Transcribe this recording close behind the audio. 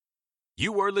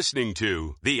You are listening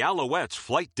to the Alouettes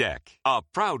Flight Deck, a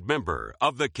proud member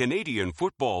of the Canadian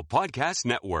Football Podcast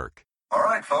Network. All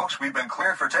right, folks, we've been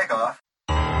cleared for takeoff.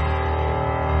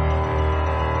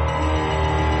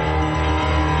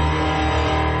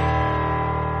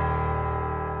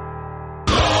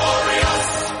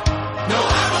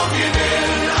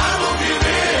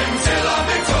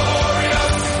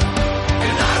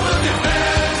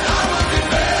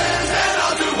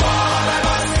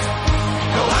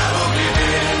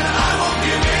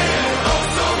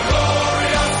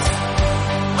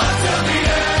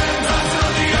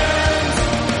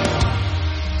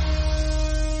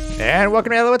 And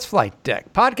welcome to Alouettes Flight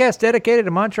Deck, podcast dedicated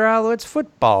to Montreal Alouettes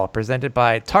football, presented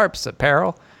by Tarps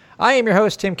Apparel. I am your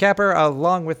host, Tim Capper,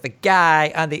 along with the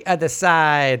guy on the other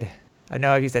side. I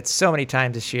know I've used that so many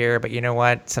times this year, but you know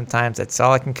what? Sometimes that's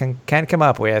all I can come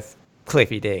up with.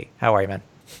 Cliffy D. How are you, man?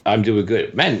 I'm doing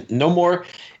good. Man, no more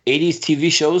 80s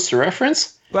TV shows to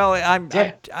reference? Well,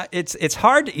 it's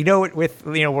hard,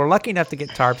 we're lucky enough to get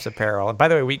Tarps Apparel. And by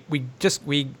the way,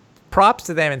 we props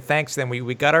to them and thanks to them.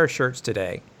 We got our shirts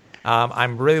today.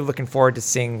 I'm really looking forward to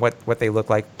seeing what they look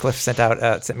like. Cliff sent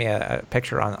me a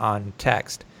picture on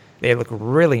text. They look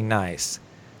really nice.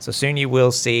 So soon you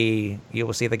will see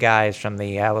the guys from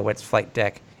the Alouettes Flight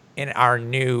Deck in our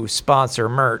new sponsor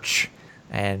merch,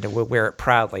 and we'll wear it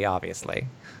proudly, obviously.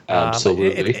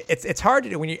 Absolutely. It's hard to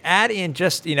do when you add in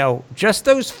just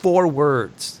those 4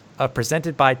 words of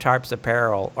presented by Tarps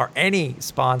Apparel or any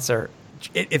sponsor.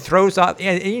 It throws off,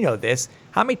 and you know this.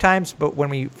 How many times, but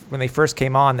when they first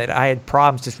came on, that I had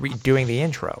problems just redoing the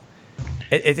intro.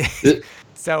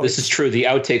 So this is true. The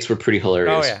outtakes were pretty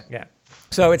hilarious. Oh yeah.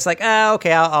 So it's like,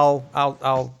 okay,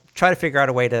 I'll try to figure out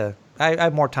a way to. I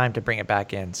have more time to bring it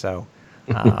back in. So,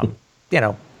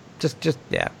 just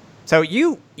yeah. So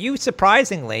you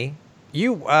surprisingly,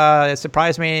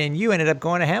 surprised me, and you ended up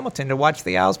going to Hamilton to watch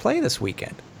the Owls play this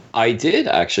weekend. I did,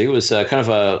 actually. It was kind of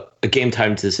a game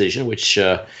time decision, which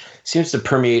seems to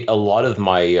permeate a lot of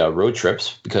my road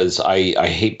trips because I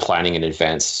hate planning in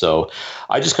advance. So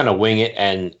I just kind of wing it,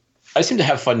 and I seem to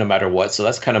have fun no matter what. So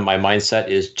that's kind of my mindset,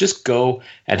 is just go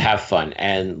and have fun.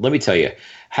 And let me tell you,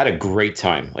 had a great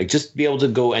time. Like, just be able to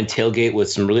go and tailgate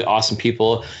with some really awesome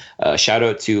people. Shout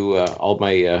out to all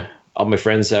my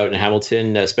friends out in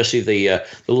Hamilton, especially the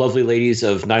lovely ladies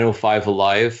of 905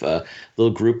 Alive,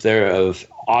 little group there of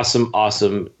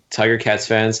awesome Tiger Cats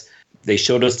fans. They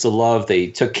showed us the love. They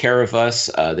took care of us.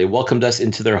 They welcomed us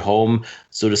into their home,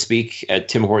 so to speak, at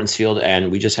Tim Hortons Field,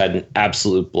 and we just had an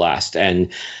absolute blast.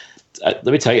 And let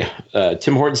me tell you,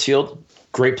 Tim Hortons Field,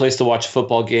 great place to watch a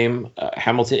football game.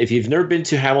 Hamilton, if you've never been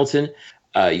to Hamilton,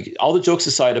 all the jokes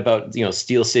aside about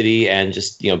Steel City and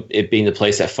just it being the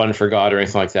place that fun forgot or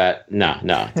anything like that, no.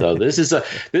 So this is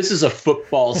a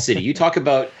football city. You talk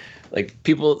about like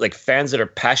people, like fans that are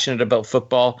passionate about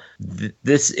football.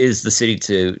 This is the city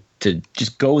to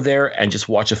just go there and just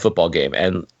watch a football game.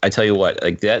 And I tell you what,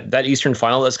 like that Eastern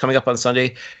final that's coming up on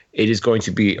Sunday, it is going to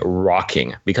be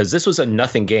rocking, because this was a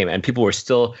nothing game and people were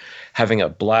still having a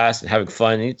blast and having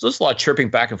fun. There's a lot of chirping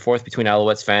back and forth between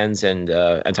Alouettes fans and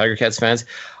Tiger Cats fans.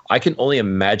 I can only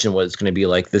imagine what it's going to be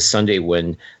like this Sunday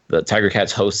when the Tiger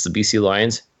Cats host the BC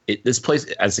Lions. This place,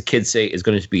 as the kids say, is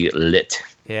going to be lit.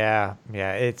 Yeah.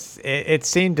 It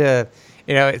seemed to,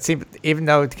 even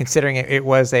though considering it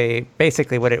was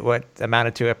basically what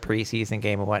amounted to a preseason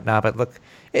game and whatnot, but look,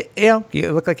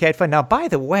 you look like you had fun. Now, by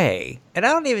the way, and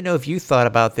I don't even know if you thought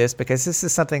about this, because this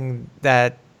is something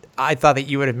that I thought that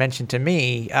you would have mentioned to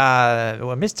me.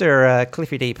 Mr.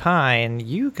 Cliffy D. Pine,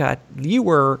 you got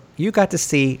to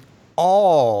see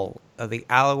all of the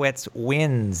Alouettes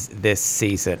wins this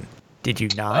season. Did you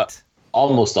not?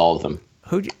 Almost all of them.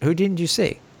 Who didn't you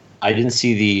see? I didn't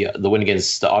see the win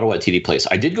against the Ottawa at TD Place.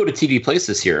 I did go to TD Place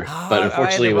this year, but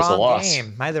unfortunately it was a loss.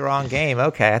 I had the wrong game.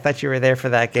 Okay, I thought you were there for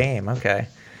that game. Okay.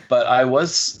 But I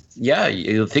was,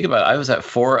 you think about it, I was at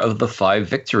 4 of the 5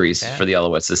 victories for the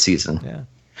Alouettes this season. Yeah.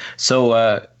 So,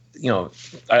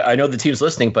 I know the team's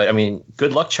listening, but I mean,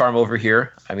 good luck charm over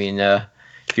here. I mean,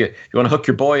 if you want to hook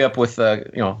your boy up with,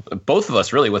 both of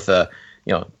us really with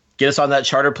get us on that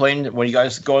charter plane when you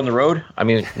guys go on the road. I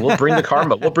mean, we'll bring the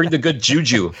karma. We'll bring the good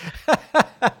juju.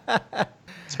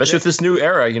 Especially with this new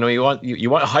era, you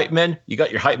want hype men. You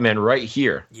got your hype men right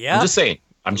here. Yeah.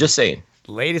 I'm just saying.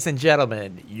 Ladies and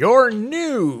gentlemen, your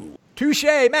new touche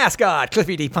mascot,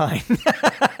 Cliffy D. Pine.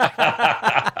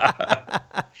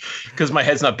 Because my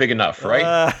head's not big enough,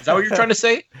 right? Is that what you're trying to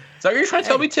say? Is that what you're trying to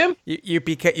tell me, Tim? You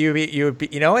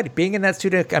know what? Being in that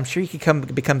studio, I'm sure you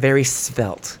could become very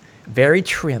svelte, very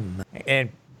trim, and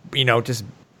just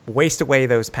waste away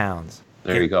those pounds.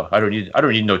 There you go. I don't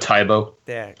need no Tybo.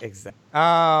 Yeah, exactly.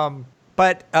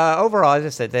 But overall, as I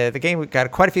said, the game, we've got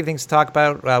quite a few things to talk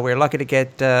about. We're lucky to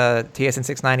get TSN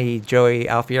 690 Joey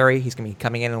Alfieri. He's going to be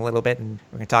coming in a little bit, and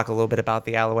we're going to talk a little bit about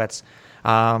the Alouettes.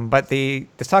 But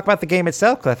let's talk about the game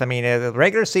itself, Cliff. I mean, the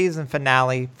regular season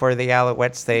finale for the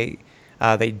Alouettes, they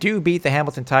do beat the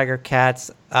Hamilton Tiger Cats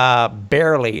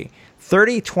barely,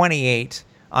 30-28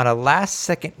 on a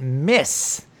last-second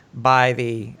miss by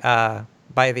the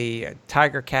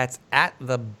Tiger Cats at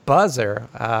the buzzer.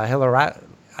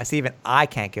 I see even I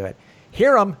can't do it.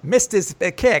 Hiram missed his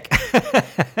kick.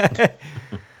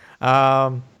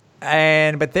 But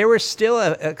there were still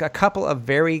a couple of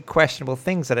very questionable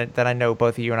things that I know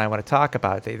both of you and I want to talk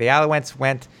about. The Alouettes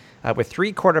went with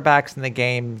 3 quarterbacks in the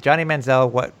game. Johnny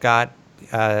Manziel got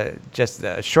just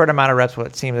a short amount of reps,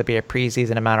 what seemed to be a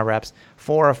preseason amount of reps,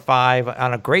 4 of 5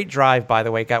 on a great drive, by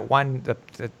the way. Got one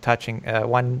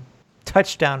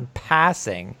touchdown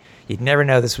passing. You'd never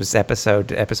know this was episode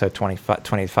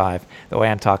 25, the way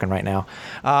I'm talking right now.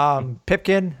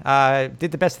 Pipkin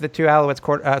did the best of the 3 Alouettes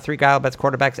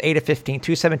quarterbacks, 8 of 15,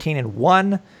 217 and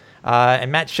 1.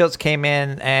 And Matt Schultz came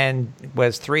in and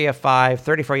was 3 of 5,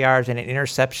 34 yards and an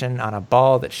interception on a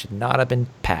ball that should not have been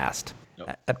passed. Nope.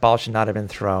 That ball should not have been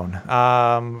thrown.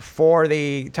 For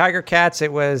the Tiger Cats,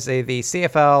 it was the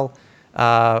CFL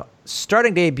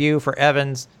starting debut for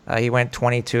Evans. He went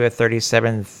 22 of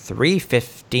 37,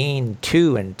 315,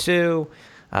 2 and 2.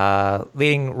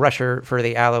 Leading rusher for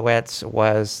the Alouettes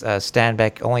was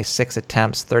Stanbeck, only 6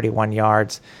 attempts, 31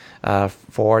 yards.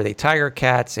 For the Tiger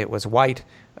Cats, it was White,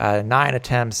 9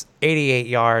 attempts, 88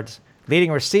 yards.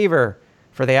 Leading receiver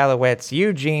for the Alouettes,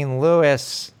 Eugene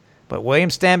Lewis, but William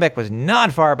Stanbeck was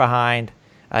not far behind.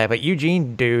 But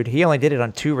Eugene, he only did it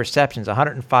on 2 receptions,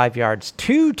 105 yards,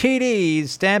 2 TDs.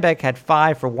 Stanbeck had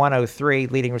 5 for 103.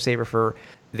 Leading receiver for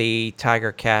the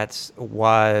Tiger Cats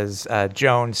was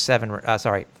Jones,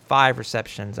 5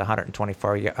 receptions,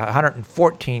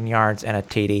 114 yards, and a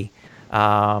TD.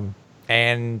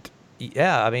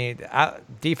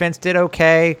 Defense did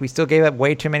okay. We still gave up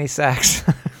way too many sacks.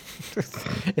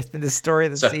 It's been the story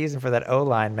of the season for that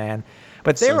O-line, man.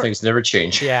 But some things never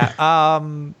change. Yeah.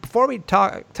 Before we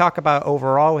talk about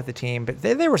overall with the team, but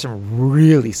there were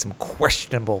some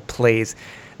questionable plays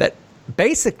that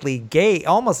basically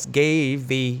almost gave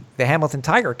the Hamilton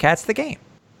Tiger Cats the game.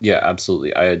 Yeah,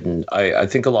 absolutely. I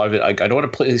think a lot of it. I don't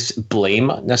want to place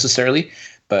blame necessarily,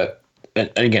 but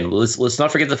and again, let's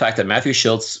not forget the fact that Matthew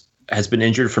Schultz has been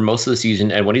injured for most of the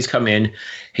season, and when he's come in,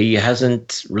 he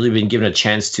hasn't really been given a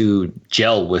chance to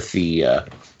gel with the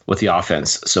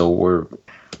offense. So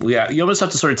you almost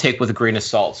have to sort of take with a grain of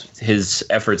salt his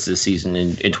efforts this season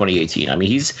in 2018. I mean,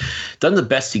 he's done the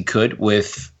best he could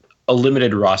with a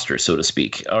limited roster, so to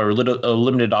speak, or a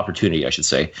limited opportunity, I should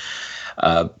say.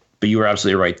 But you were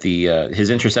absolutely right. His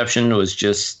interception was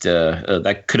just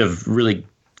that could have really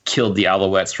killed the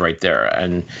Alouettes right there,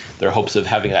 and their hopes of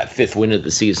having that 5th win of the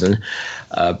season.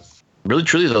 Really,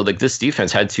 truly though, like this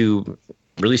defense had to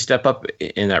really step up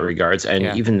in that regards, and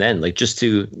even then, like just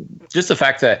the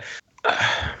fact that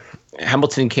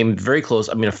Hamilton came very close.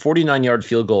 I mean, a 49-yard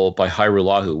field goal by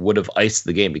Hairulahu would have iced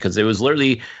the game because it was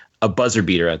literally a buzzer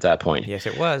beater at that point. Yes,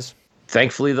 it was.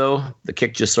 Thankfully, though, the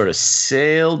kick just sort of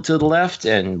sailed to the left,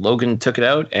 and Logan took it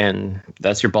out, and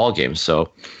that's your ball game.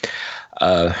 So,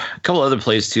 a couple other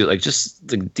plays too, like just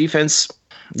the defense.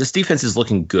 This defense is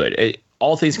looking good.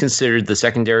 All things considered, the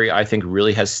secondary, I think,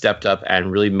 really has stepped up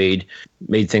and really made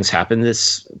things happen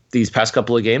these past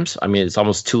couple of games. I mean, it's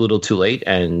almost too little, too late,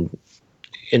 and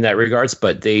in that regards,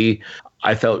 but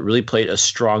I felt really played a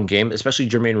strong game, especially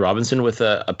Jermaine Robinson with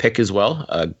a pick as well.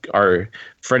 Our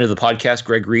friend of the podcast,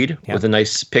 Greg Reed, with a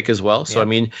nice pick as well. So, I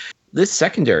mean, this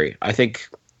secondary, I think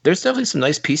there's definitely some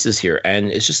nice pieces here,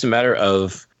 and it's just a matter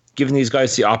of giving these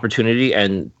guys the opportunity,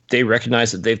 and they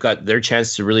recognize that they've got their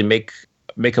chance to really make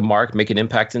a mark, make an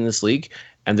impact in this league,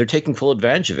 and they're taking full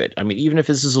advantage of it. I mean, even if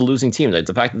this is a losing team,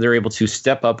 the fact that they're able to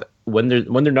step up when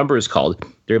their number is called,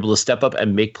 they're able to step up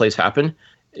and make plays happen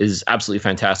is absolutely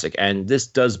fantastic. And this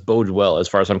does bode well as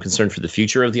far as I'm concerned for the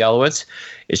future of the Alouettes.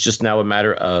 It's just now a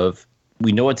matter of,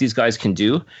 we know what these guys can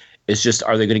do. It's just,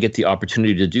 are they going to get the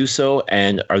opportunity to do so?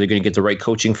 And are they going to get the right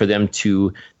coaching for them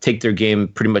to take their game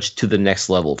pretty much to the next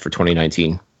level for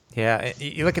 2019? Yeah,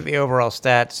 you look at the overall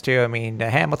stats too. I mean,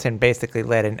 Hamilton basically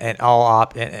led in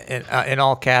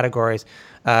all categories.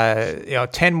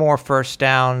 10 more first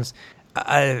downs.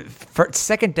 For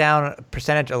second down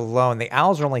percentage alone, the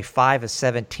Owls are only 5 of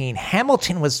 17.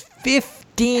 Hamilton was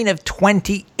 15 of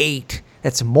 28.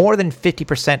 That's more than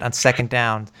 50% on second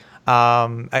down.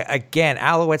 Again,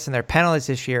 Alouettes and their penalties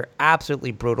this year,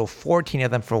 absolutely brutal. 14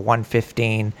 of them for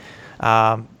 115.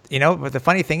 but the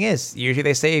funny thing is, usually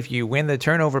they say if you win the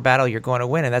turnover battle, you're going to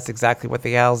win, and that's exactly what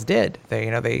the Owls did. They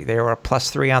were a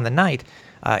 +3 on the night,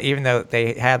 even though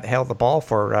they had held the ball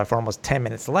for almost 10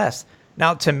 minutes less.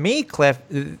 Now, to me, Cliff,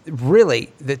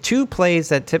 really, the two plays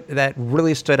that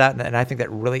really stood out, and I think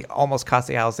that really almost cost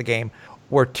the Owls the game,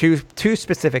 were two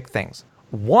specific things.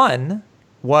 One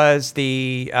was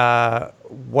the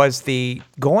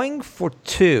going for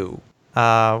two.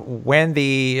 When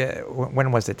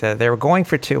was it? They were going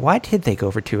for two. Why did they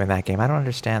go for two in that game? I don't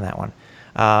understand that one.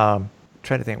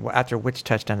 Try to think. After which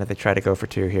touchdown did they try to go for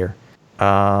two here?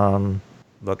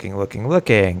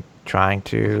 Looking, trying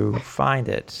to find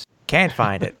it. Can't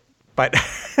find it, but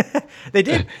they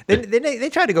did. They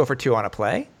tried to go for two on a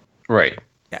play. Right.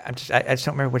 Yeah, I just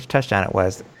don't remember which touchdown it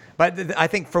was. But I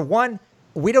think for one,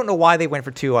 we don't know why they went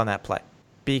for two on that play,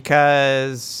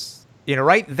 because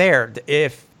right there,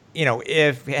 if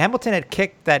Hamilton had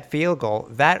kicked that field goal,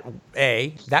 that would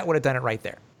have done it right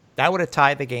there. That would have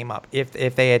tied the game up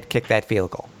if they had kicked that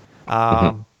field goal.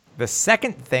 The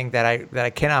second thing that I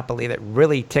cannot believe that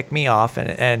really ticked me off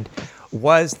and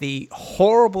was the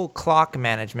horrible clock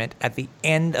management at the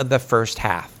end of the first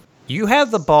half. You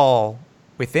have the ball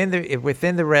within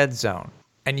the red zone,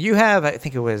 and you have, I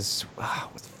think it was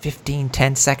 15,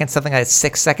 10 seconds, something like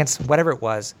 6 seconds, whatever it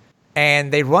was,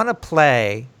 and they run a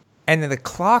play, and then the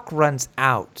clock runs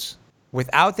out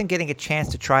without them getting a chance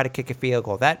to try to kick a field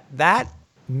goal. That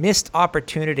missed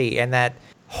opportunity and that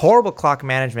horrible clock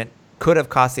management could have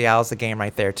cost the Owls the game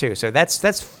right there too. So that's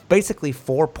basically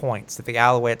 4 points that the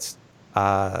Alouettes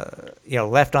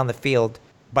left on the field,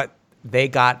 but they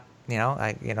got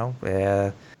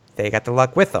they got the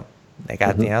luck with them. They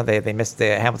got they missed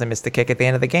Hamilton missed the kick at the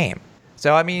end of the game.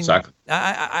 So I mean, exactly.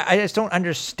 I just don't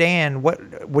understand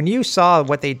when you saw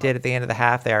what they did at the end of the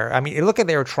half there. I mean, look at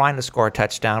they were trying to score a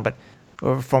touchdown, but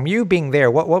from you being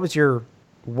there, what was your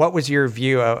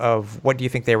view of what do you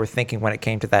think they were thinking when it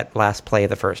came to that last play of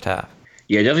the first half?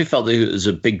 Yeah, I definitely felt there was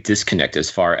a big disconnect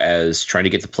as far as trying to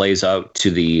get the plays out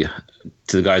to the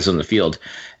guys on the field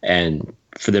and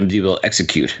for them to be able to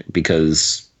execute,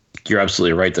 because you're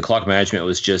absolutely right. The clock management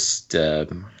was just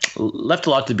left a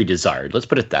lot to be desired. Let's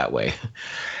put it that way.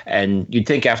 And you'd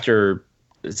think after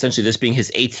essentially this being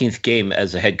his 18th game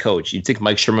as a head coach, you'd think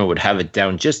Mike Sherman would have it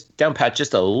down pat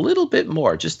just a little bit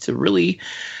more, just to really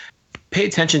pay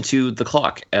attention to the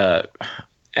clock.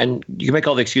 And you can make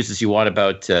all the excuses you want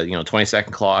about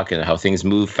 20-second clock and how things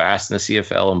move fast in the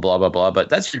CFL and blah, blah, blah. But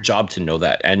that's your job to know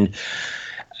that. And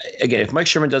again, if Mike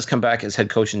Sherman does come back as head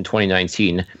coach in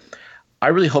 2019, I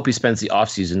really hope he spends the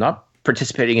offseason not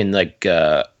participating in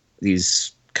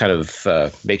these kind of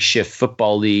makeshift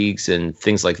football leagues and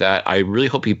things like that. I really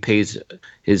hope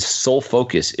his sole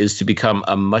focus is to become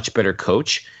a much better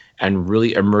coach and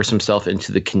really immerse himself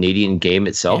into the Canadian game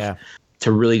itself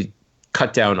to really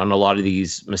cut down on a lot of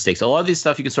these mistakes. A lot of these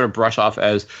stuff you can sort of brush off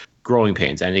as growing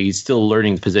pains, and he's still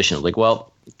learning the position. Like,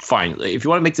 well, fine. If you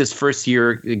want to make this first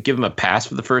year, give him a pass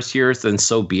for the first year, then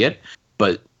so be it.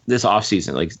 But this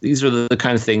offseason, like, these are the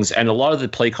kind of things, and a lot of the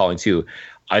play calling too,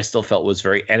 I still felt was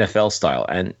very NFL style,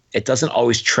 and it doesn't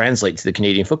always translate to the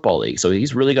Canadian Football League. So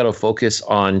he's really got to focus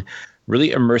on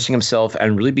really immersing himself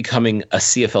and really becoming a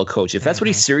CFL coach. If that's what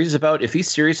he's serious about, if he's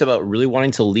serious about really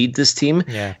wanting to lead this team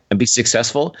and be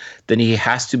successful, then he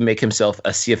has to make himself a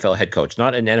CFL head coach,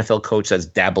 not an NFL coach that's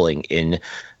dabbling in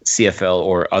CFL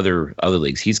or other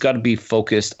leagues. He's got to be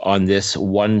focused on this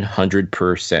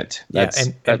 100%.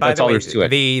 That's all there's to it.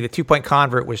 The 2-point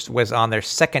convert was on their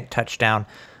second touchdown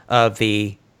of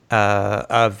the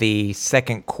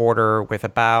second quarter, with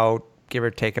about, give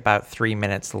or take, about 3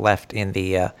 minutes left in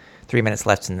the 3 minutes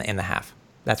left in the half.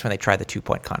 That's when they tried the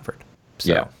 2-point convert.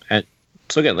 So. Yeah, and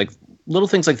so again, like little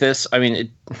things like this. I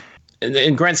mean,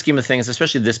 in grand scheme of things,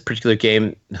 especially this particular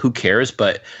game, who cares?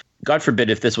 But God forbid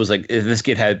if this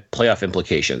game had playoff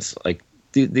implications, like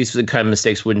these kind of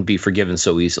mistakes wouldn't be forgiven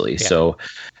so easily. Yeah. So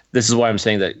this is why I'm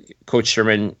saying that Coach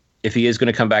Sherman, if he is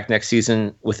going to come back next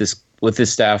season with his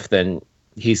staff, then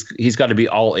he's got to be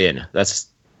all in. That's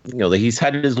he's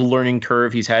had his learning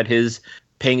curve. He's had his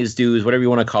paying his dues, whatever you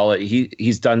want to call it.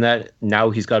 He's done that. Now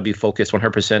he's got to be focused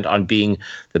 100% on being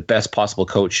the best possible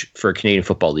coach for a Canadian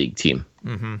Football League team.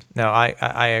 Mm-hmm. No,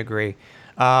 I agree.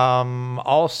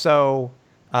 Also,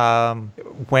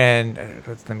 when I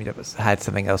had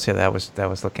something else here that I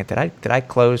was looking at. Did I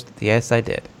close? Yes, I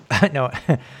did. No.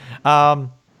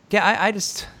 I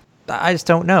just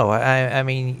don't know. I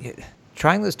mean,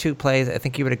 trying those two plays, I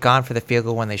think he would have gone for the field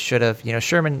goal when they should have.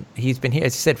 Sherman, he's been here,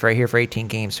 as I said, here for 18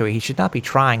 games, so he should not be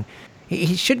trying.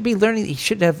 he should be learning. He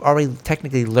should have already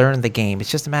technically learned the game.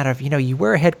 It's just a matter of, you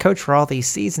were a head coach for all these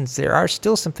seasons. There are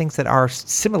still some things that are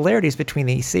similarities between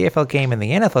the CFL game and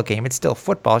the NFL game. It's still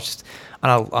football, it's just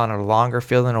on a longer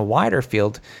field and a wider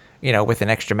field, with an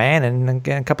extra man and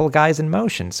a couple of guys in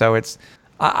motion. So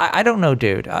I don't know,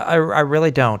 dude. I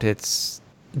really don't. It's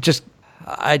just,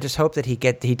 I just hope that he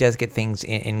does get things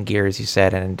in gear, as you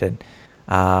said, and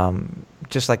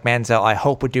just like Manziel, I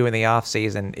hope would do in the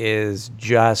offseason is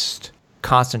just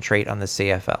concentrate on the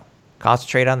CFL,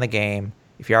 concentrate on the game.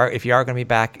 If you are going to be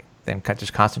back, then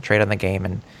just concentrate on the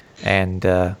game and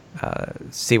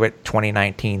see what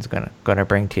 2019 is going to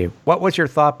bring to you. What was your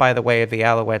thought, by the way, of the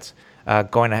Alouettes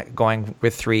going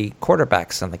with 3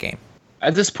 quarterbacks on the game?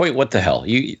 At this point, what the hell?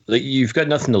 You've got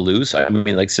nothing to lose. I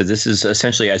mean, like I said, this is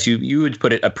essentially, as you would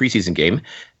put it, a preseason game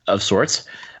of sorts.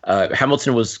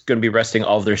 Hamilton was going to be resting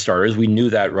all of their starters. We knew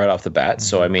that right off the bat. Mm-hmm.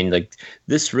 So, I mean, like,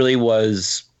 this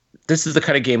is the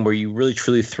kind of game where you really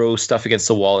truly throw stuff against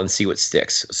the wall and see what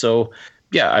sticks. So,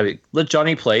 yeah, let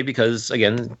Johnny play because,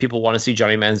 again, people want to see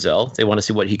Johnny Manziel. They want to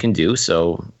see what he can do.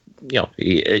 So,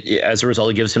 as a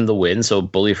result, it gives him the win. So,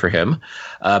 bully for him.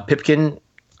 Pipkin,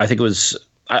 I think it was...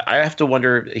 I have to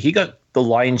wonder, he got the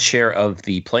lion's share of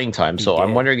the playing time. So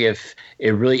I'm wondering if it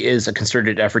really is a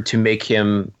concerted effort to make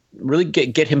him really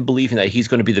get him believing that he's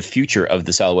going to be the future of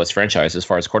this Alouettes franchise as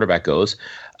far as quarterback goes.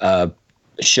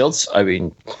 Schultz, I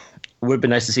mean, would have been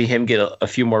nice to see him get a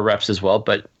few more reps as well.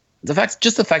 But the fact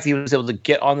that he was able to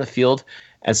get on the field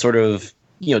and sort of,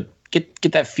 get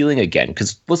that feeling again.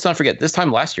 Because let's not forget, this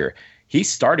time last year, he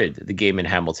started the game in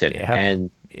Hamilton. Yep.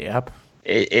 And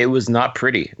It was not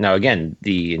pretty. Now, again,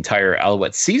 the entire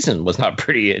Alouette season was not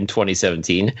pretty in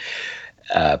 2017.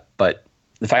 But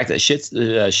the fact that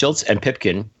Schultz and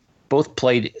Pipkin both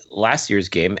played last year's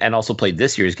game and also played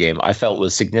this year's game, I felt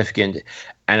was significant.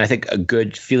 And I think a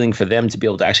good feeling for them to be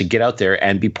able to actually get out there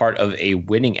and be part of a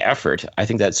winning effort. I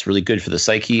think that's really good for the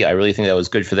psyche. I really think that was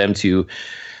good for them to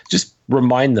just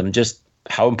remind them just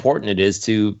how important it is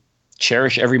to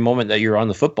cherish every moment that you're on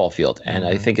the football field. And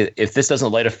I think if this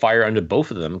doesn't light a fire under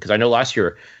both of them, because I know last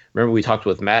year, remember we talked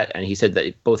with Matt and he said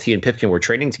that both he and Pipkin were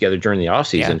training together during the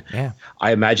offseason. Yeah.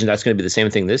 I imagine that's going to be the same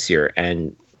thing this year.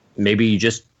 And maybe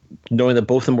just knowing that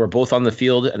both of them were both on the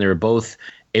field and they were both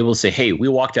able to say, hey, we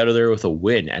walked out of there with a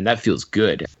win, and that feels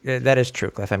good. That is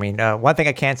true, Cliff. I mean, one thing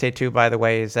I can say too, by the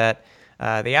way, is that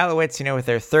the Alouettes, with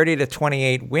their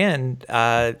 30-28 win,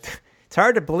 it's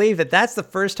hard to believe that that's the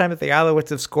first time that the Alouettes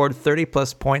have scored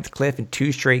 30-plus points, Cliff, in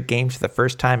 2 straight games for the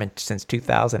first time since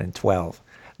 2012.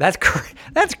 That's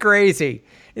crazy.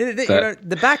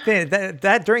 Back then,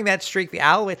 that during that streak, the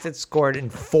Alouettes had scored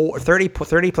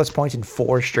 30-plus points in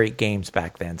 4 straight games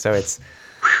back then. So it's,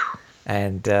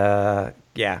 and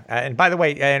and by the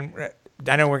way, and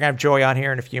I know we're gonna have Joey on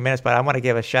here in a few minutes, but I want to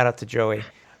give a shout out to Joey,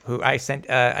 who I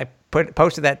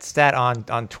posted that stat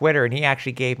on Twitter, and he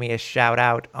actually gave me a shout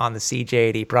out on the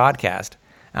CJAD broadcast.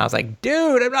 And I was like,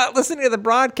 dude, I'm not listening to the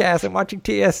broadcast. I'm watching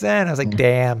TSN. I was like,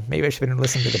 damn, maybe I should have been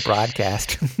listening to the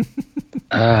broadcast.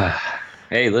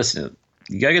 Hey, listen,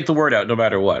 you got to get the word out no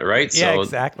matter what, right? Yeah,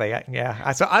 exactly.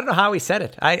 So I don't know how he said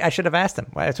it. I should have asked him.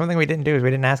 That's one thing we didn't do is we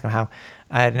didn't ask him how.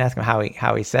 I didn't ask him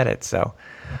how he said it. So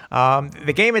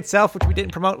the game itself, which we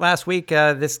didn't promote last week,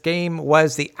 this game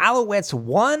was the Alouettes'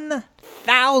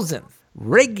 1,000th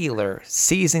regular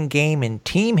season game in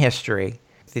team history.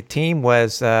 The team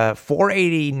was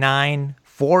 489,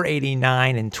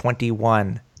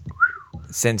 21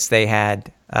 since they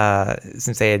had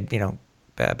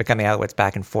become the Alouettes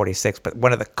back in 46. But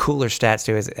one of the cooler stats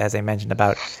too, as I mentioned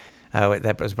about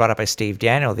that was brought up by Steve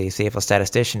Daniel, the CFL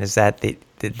statistician, is that the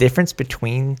difference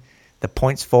between the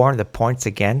points for and the points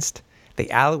against, the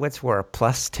Alouettes were a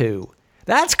 +2.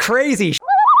 That's crazy,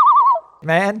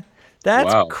 man.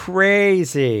 That's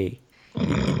crazy.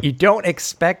 You don't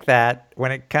expect that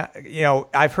when it,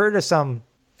 I've heard of some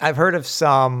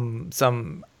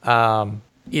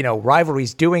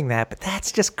rivalries doing that, but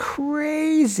that's just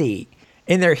crazy.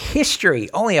 In their history,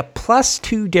 only a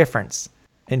 +2 difference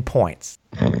in points.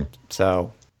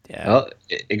 So, yeah. Well,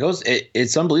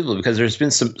 it's unbelievable because there's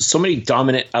been so many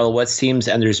dominant Alouettes teams,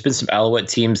 and there's been some Alouette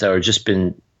teams that have just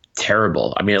been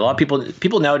terrible. I mean, a lot of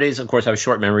people nowadays, of course, have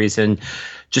short memories and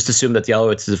just assume that the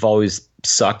Alouettes have always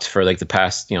sucked for like the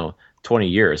past, 20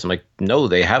 years. I'm like, no,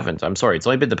 they haven't. I'm sorry. It's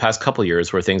only been the past couple of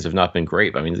years where things have not been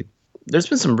great. I mean, there's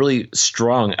been some really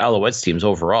strong Alouettes teams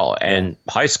overall, and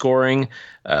high scoring,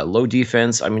 low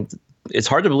defense. I mean, it's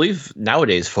hard to believe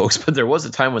nowadays, folks, but there was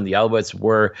a time when the Alouettes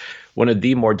were one of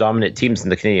the more dominant teams in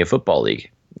the Canadian Football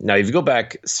League. Now, if you go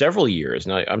back several years,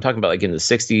 now I'm talking about like in the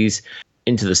 60s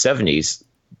into the 70s,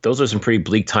 those are some pretty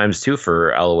bleak times too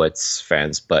for Alouettes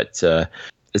fans. But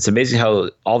it's amazing how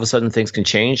all of a sudden things can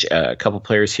change. A couple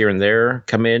players here and there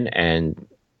come in, and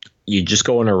you just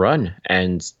go on a run.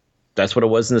 And that's what it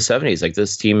was in the 70s. Like,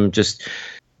 this team just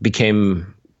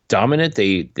became dominant.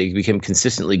 They became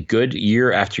consistently good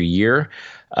year after year.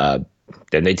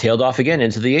 Then they tailed off again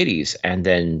into the 80s, and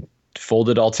then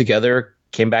folded all together,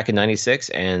 came back in 96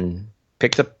 and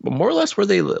picked up more or less where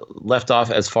they left off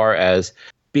as far as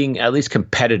being at least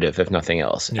competitive, if nothing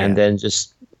else. Yeah. And then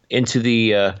just into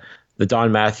the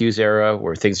Don Matthews era,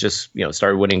 where things just,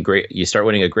 started winning you start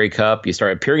winning a Grey Cup, you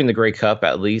start appearing in the Grey Cup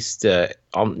at least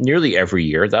nearly every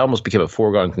year. That almost became a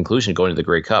foregone conclusion going to the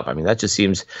Grey Cup. I mean, that just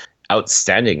seems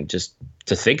outstanding just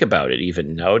to think about it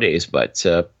even nowadays. But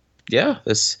yeah,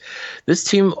 this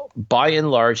team by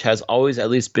and large has always at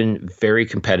least been very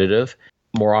competitive,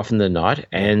 more often than not.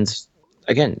 And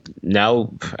again,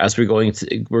 now as we're going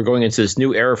into this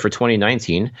new era for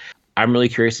 2019, I'm really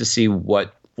curious to see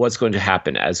what's going to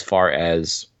happen as far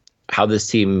as how this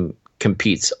team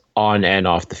competes on and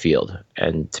off the field.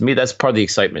 And to me, that's part of the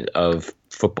excitement of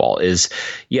football is,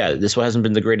 yeah, this one hasn't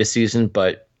been the greatest season,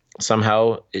 but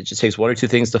somehow it just takes one or two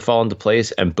things to fall into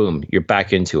place and boom, you're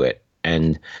back into it.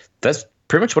 And that's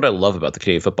pretty much what I love about the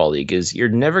Canadian Football League is you're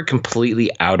never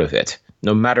completely out of it,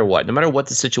 no matter what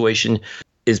the situation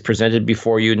is presented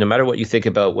before you, no matter what you think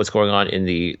about what's going on in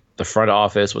the front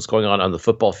office, what's going on the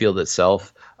football field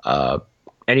itself,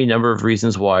 any number of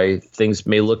reasons why things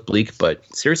may look bleak, but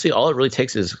seriously, all it really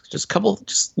takes is just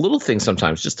little things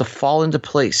sometimes just to fall into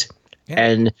place. Yeah.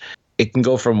 And it can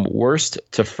go from worst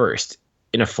to first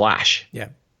in a flash. Yeah.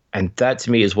 And that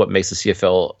to me is what makes the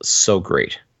CFL so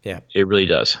great. Yeah. It really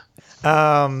does.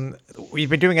 We've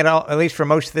been doing it all, at least for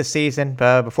most of this season.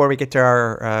 Before we get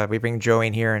to we bring Joey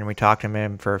in here and we talk to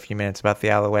him for a few minutes about the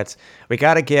Alouettes. We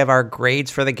got to give our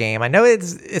grades for the game. I know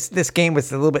it's this game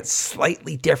was a little bit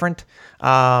slightly different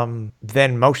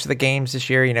than most of the games this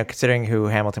year. Considering who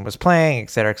Hamilton was playing, et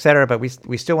cetera, et cetera. But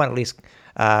we still want to at least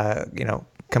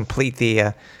complete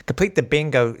the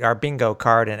bingo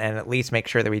card and at least make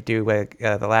sure that we do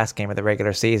the last game of the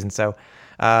regular season. So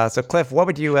Cliff, what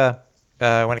would you?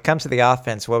 When it comes to the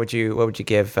offense, what would you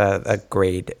give a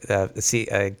grade,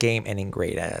 a game-ending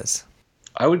grade as?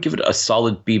 I would give it a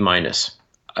solid B-.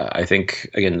 I think,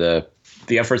 again, the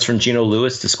efforts from Geno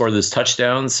Lewis to score those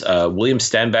touchdowns. William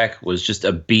Stanback was just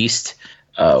a beast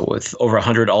with over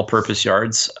 100 all-purpose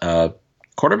yards.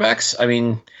 Quarterbacks, I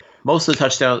mean, most of the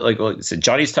touchdowns, like I said,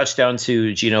 Johnny's touchdown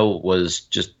to Geno was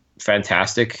just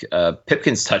fantastic.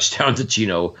 Pipkin's touchdown to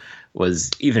Geno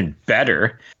was even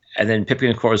better. And then Pipkin,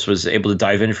 of course, was able to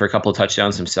dive in for a couple of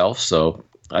touchdowns himself. So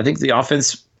I think the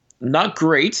offense, not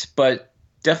great, but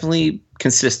definitely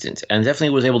consistent and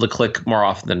definitely was able to click more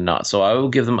often than not. So I will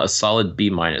give them a solid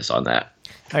B- on that.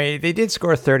 I mean, they did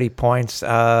score 30 points,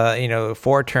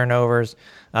 4 turnovers.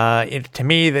 To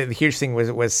me, the huge thing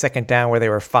was second down where they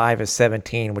were 5 of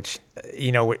 17, which,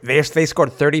 they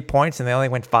scored 30 points and they only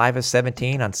went 5 of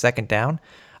 17 on second down.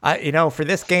 For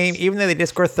this game, even though they did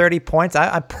score 30 points,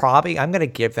 I'm going to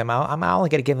give them out. I'm only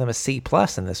going to give them a C+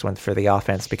 in this one for the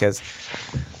offense because,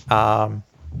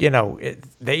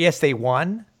 they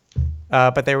won,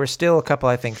 but there were still a couple,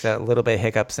 I think, a little bit of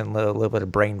hiccups and a little bit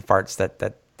of brain farts that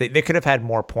they could have had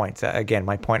more points. Again,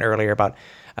 my point earlier about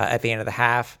at the end of the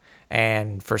half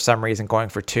and for some reason going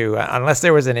for 2, unless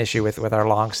there was an issue with our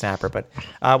long snapper. But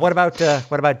what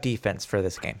about defense for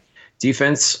this game?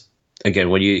 Defense.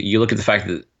 Again, when you look at the fact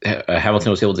that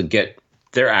Hamilton was able to get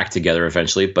their act together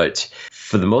eventually, but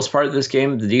for the most part of this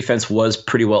game, the defense was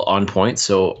pretty well on point.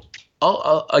 So,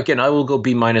 I will go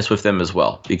B- with them as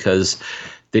well because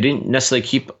they didn't necessarily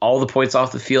keep all the points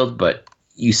off the field, but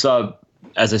you saw,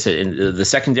 as I said, in the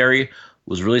secondary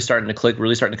was really starting to click,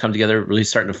 really starting to come together, really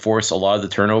starting to force a lot of the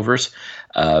turnovers.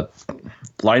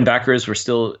 Linebackers were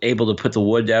still able to put the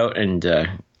wood out and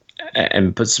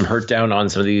put some hurt down on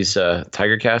some of these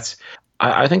Tiger Cats.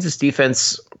 I think this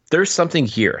defense, there's something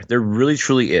here. There really,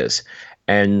 truly is.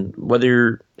 And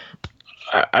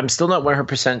I'm still not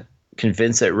 100%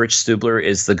 convinced that Rich Stubler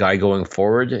is the guy going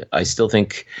forward. I still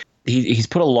think he's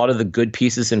put a lot of the good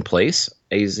pieces in place.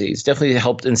 He's definitely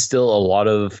helped instill a lot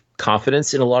of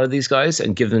confidence in a lot of these guys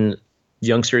and given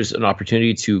youngsters an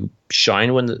opportunity to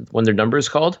shine when their number is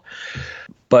called.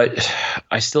 But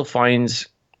I still find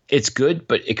it's good,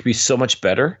 but it could be so much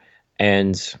better.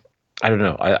 And I don't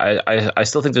know. I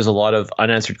still think there's a lot of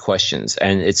unanswered questions,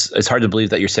 and it's hard to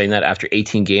believe that you're saying that after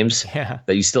 18 games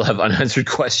that you still have unanswered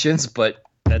questions. But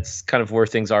that's kind of where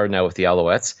things are now with the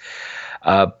Alouettes.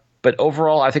 But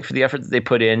overall, I think for the effort that they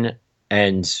put in,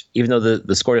 and even though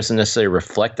the score doesn't necessarily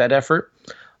reflect that effort,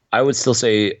 I would still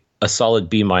say a solid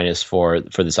B- for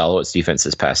this Alouettes defense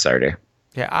this past Saturday.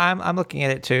 Yeah, I'm looking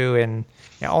at it too, and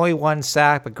only one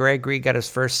sack, but Greg Reed got his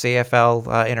first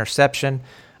CFL interception.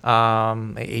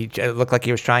 It looked like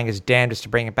he was trying his damnedest to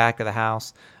bring it back to the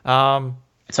house. I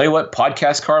tell you what,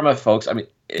 podcast karma, folks. I mean,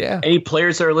 any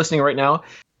players that are listening right now,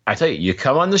 I tell you, you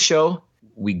come on the show,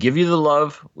 we give you the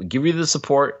love, we give you the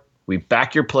support, we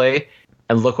back your play,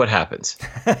 and look what happens.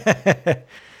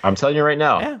 I'm telling you right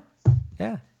now.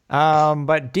 Yeah.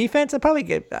 But defense,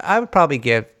 I would probably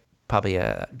give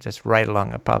just right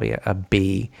along a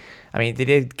B. I mean, they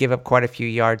did give up quite a few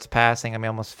yards passing. I mean,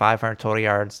 almost 500 total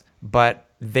yards, but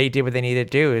they did what they needed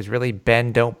to do. It was really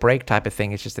bend, don't break type of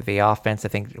thing. It's just that the offense, I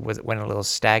think, went a little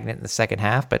stagnant in the second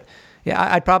half. But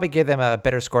yeah, I'd probably give them a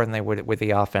better score than they would with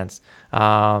the offense.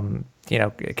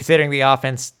 Considering the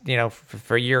offense,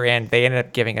 for year end, they ended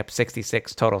up giving up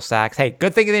 66 total sacks. Hey,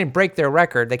 good thing they didn't break their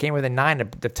record. They came within 9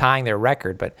 of tying their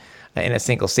record, but in a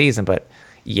single season. But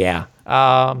yeah.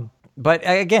 But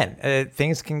again,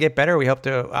 things can get better. We hope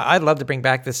to. I'd love to bring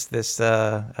back this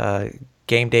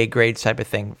game day grades type of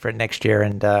thing for next year,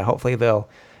 and hopefully they'll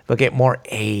get more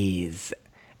A's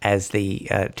as the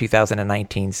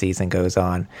 2019 season goes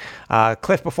on.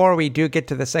 Cliff, before we do get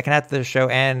to the second half of the show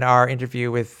and our interview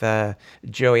with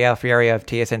Joey Alfieri of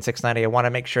TSN 690, I want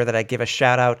to make sure that I give a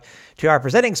shout out to our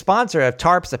presenting sponsor of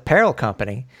Tarps Apparel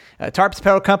Company. Tarps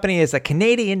Apparel Company is a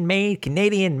Canadian-made,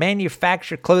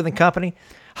 Canadian-manufactured clothing company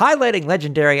highlighting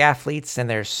legendary athletes and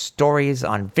their stories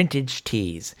on vintage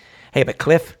tees. Hey, but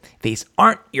Cliff, these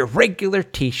aren't your regular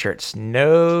t-shirts.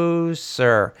 No,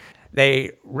 sir.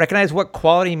 They recognize what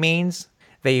quality means.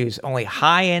 They use only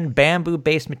high-end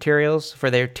bamboo-based materials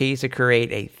for their tees to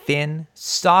create a thin,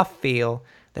 soft feel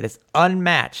that is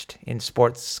unmatched in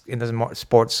the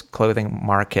sports clothing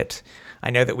market. I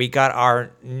know that we got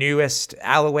our newest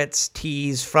Alouettes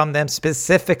tees from them,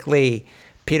 specifically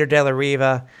Peter De La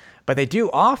Riva, but they do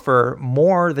offer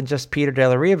more than just Peter De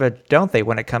La Riva, don't they,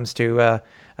 when it comes to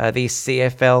these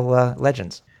CFL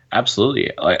legends?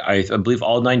 Absolutely. I believe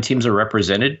all 9 teams are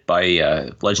represented by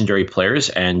legendary players.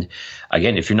 And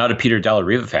again, if you're not a Peter De La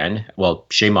Riva fan, well,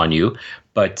 shame on you.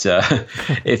 But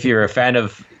if you're a fan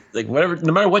of whatever,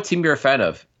 no matter what team you're a fan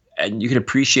of, and you can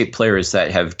appreciate players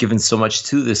that have given so much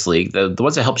to this league, the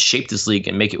ones that helped shape this league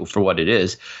and make it for what it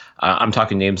is. I'm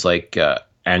talking names like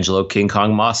Angelo King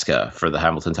Kong Mosca for the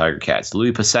Hamilton Tiger Cats,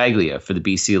 Louis Pasaglia for the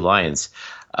BC Lions.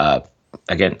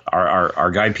 Again,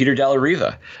 our guy Peter De La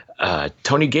Riva,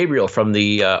 Tony Gabriel from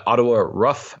the Ottawa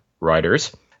Rough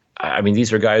Riders. I mean,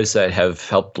 these are guys that have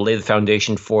helped lay the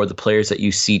foundation for the players that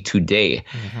you see today.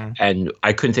 Mm-hmm. And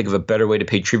I couldn't think of a better way to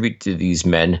pay tribute to these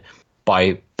men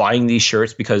by buying these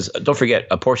shirts, because don't forget,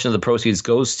 a portion of the proceeds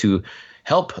goes to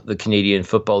help the Canadian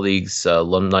Football League's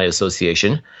Alumni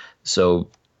Association. So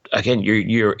again,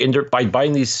 by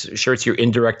buying these shirts, you're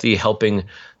indirectly helping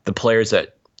the players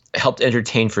that helped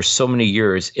entertain for so many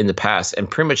years in the past and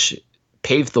pretty much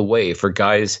paved the way for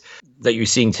guys that you're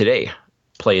seeing today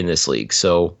play in this league.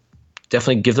 So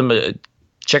definitely give them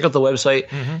check out the website,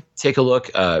 take a look.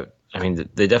 I mean,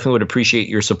 they definitely would appreciate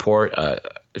your support.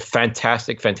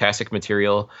 Fantastic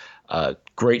material.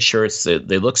 Great shirts.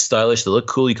 They look stylish. They look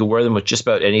cool. You can wear them with just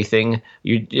about anything.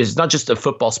 It's not just a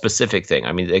football specific thing.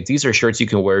 I mean, these are shirts you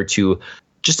can wear to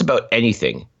just about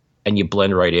anything, and you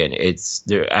blend right in.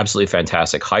 They're absolutely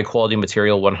fantastic. High quality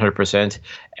material, 100%.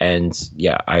 And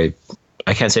yeah, I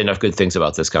can't say enough good things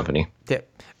about this company. Yeah.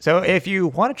 So if you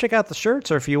want to check out the shirts,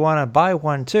 or if you want to buy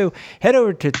one too, head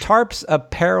over to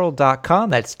tarpsapparel.com.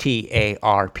 That's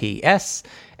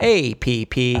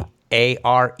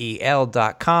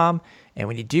TARPSAPPAREL.com.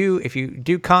 And if you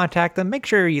do contact them, make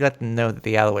sure you let them know that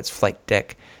the Alouettes Flight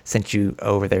Deck sent you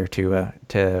over there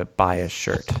to buy a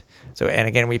shirt. So, and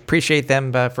again, we appreciate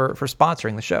them for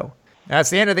sponsoring the show.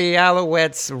 That's the end of the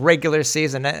Alouettes regular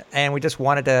season, and we just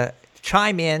wanted to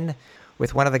chime in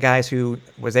with one of the guys who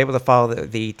was able to follow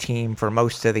the team for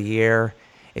most of the year.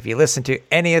 If you listen to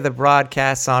any of the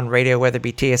broadcasts on radio, whether it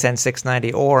be TSN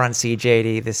 690 or on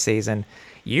CJD this season,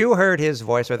 you heard his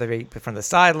voice, whether it be from the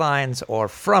sidelines or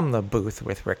from the booth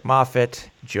with Rick Moffitt.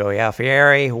 Joey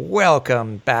Alfieri,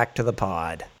 welcome back to the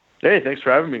pod. Hey, thanks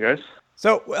for having me, guys.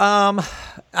 So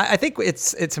I think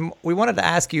we wanted to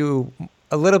ask you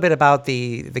a little bit about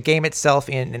the game itself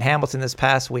in Hamilton this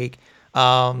past week.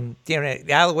 The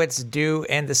Alouettes do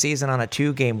end the season on a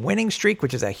 2-game winning streak,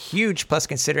 which is a huge plus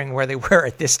considering where they were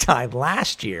at this time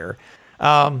last year.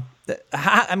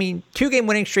 2-game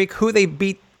winning streak, who they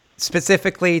beat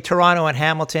specifically, Toronto and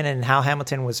Hamilton, and how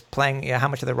Hamilton was playing, how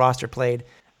much of the roster played.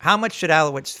 How much should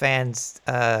Alouettes fans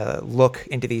look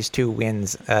into these 2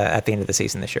 wins at the end of the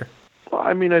season this year? Well,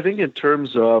 I mean, I think in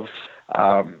terms of,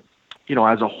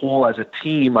 as a whole, as a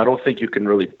team, I don't think you can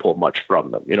really pull much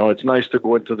from them. It's nice to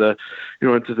go into the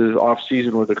off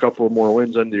season with a couple more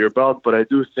wins under your belt, but I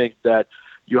do think that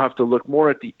you have to look more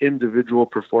at the individual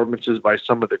performances by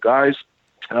some of the guys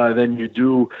than you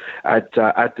do at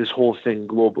this whole thing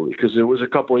globally. Because it was a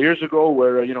couple of years ago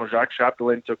where Jacques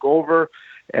Chapdelaine took over,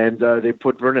 and they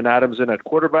put Vernon Adams in at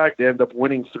quarterback. They ended up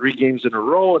winning 3 games in a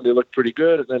row, and they looked pretty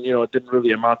good. And then, it didn't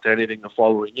really amount to anything the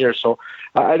following year. So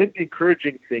I think the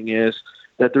encouraging thing is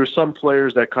that there's some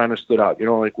players that kind of stood out,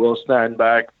 like Will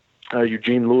Stanback,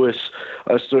 Eugene Lewis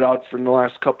stood out for the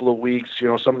last couple of weeks.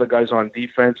 Some of the guys on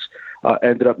defense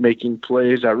ended up making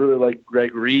plays. I really like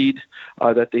Greg Reed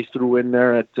that they threw in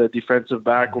there at defensive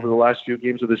back over the last few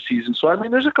games of the season. So,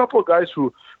 there's a couple of guys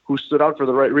who stood out for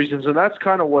the right reasons, and that's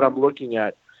kind of what I'm looking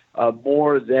at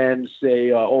more than say,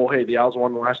 hey, the Als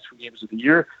won the last 2 games of the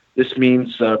year. This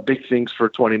means big things for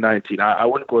 2019. I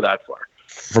wouldn't go that far.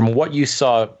 From what you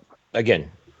saw,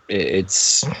 again,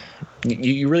 it's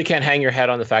you really can't hang your hat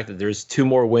on the fact that there's 2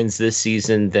 more wins this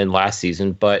season than last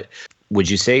season. But would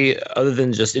you say, other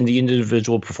than just in the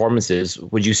individual performances,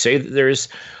 would you say that there's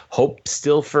hope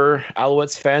still for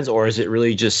Alouettes fans, or is it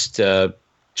really just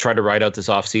try to ride out this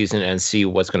offseason and see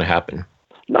what's going to happen?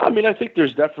 No, I think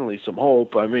there's definitely some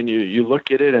hope. You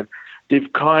look at it, and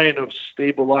they've kind of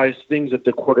stabilized things at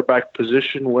the quarterback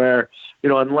position where,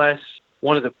 unless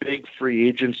one of the big free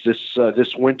agents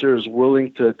this winter is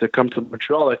willing to come to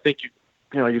Montreal, I think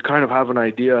you kind of have an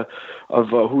idea of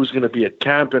who's going to be at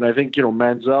camp. And I think,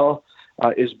 Manziel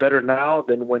is better now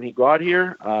than when he got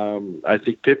here. I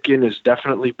think Pipkin is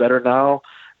definitely better now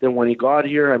than when he got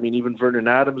here. Even Vernon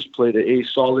Adams played a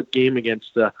solid game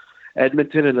against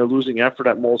Edmonton in a losing effort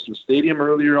at Molson Stadium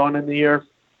earlier on in the year.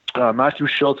 Matthew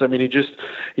Schultz,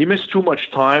 he missed too much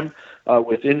time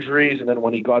with injuries, and then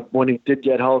when he did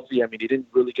get healthy, he didn't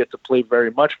really get to play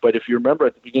very much. But if you remember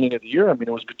at the beginning of the year, it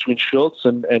was between Schultz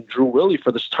and Drew Willie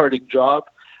for the starting job.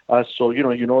 So you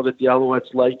know that the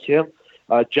Alouettes like him.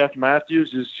 Jeff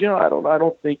Matthews is, I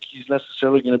don't think he's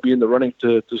necessarily going to be in the running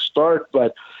to start,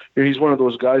 but he's one of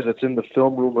those guys that's in the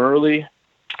film room early,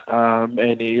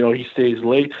 and he stays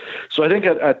late. So I think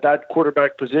at that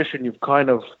quarterback position, you've kind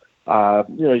of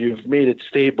you've made it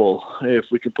stable,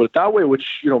 if we can put it that way,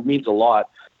 which means a lot,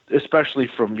 especially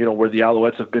from where the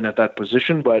Alouettes have been at that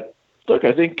position. But look,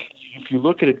 I think if you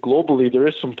look at it globally, there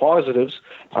is some positives.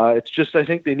 It's just I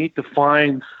think they need to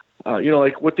find.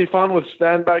 Like what they found with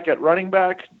Stanback at running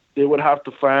back, they would have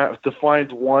to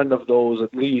find one of those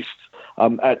at least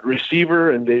at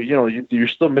receiver, and you're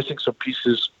still missing some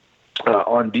pieces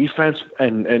on defense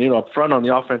and up front on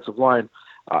the offensive line.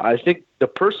 I think the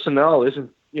personnel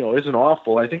isn't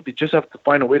awful. I think they just have to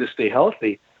find a way to stay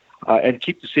healthy and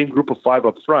keep the same group of 5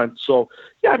 up front. So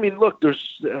yeah, look,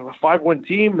 there's a 5-win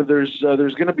team. There's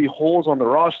going to be holes on the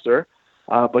roster.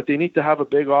 But they need to have a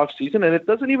big off season, and it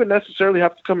doesn't even necessarily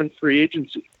have to come in free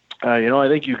agency. I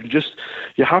think you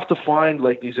have to find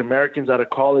like these Americans out of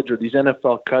college or these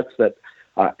NFL cuts that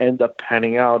end up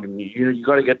panning out, and you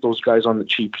got to get those guys on the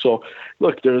cheap. So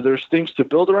look, there's things to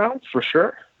build around for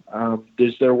sure.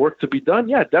 Is there work to be done?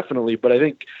 Yeah, definitely. But I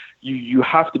think you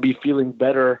have to be feeling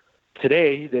better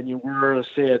today than you were,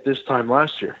 say, at this time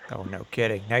last year. Oh, no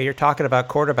kidding. Now you're talking about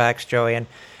quarterbacks, Joey, and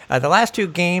the last 2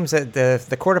 games,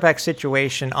 the quarterback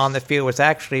situation on the field was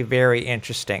actually very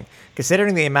interesting,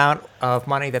 considering the amount of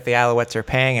money that the Alouettes are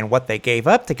paying and what they gave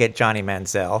up to get Johnny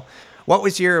Manziel. What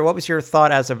was your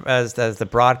thought as the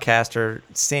broadcaster,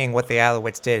 seeing what the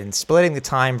Alouettes did and splitting the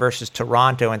time versus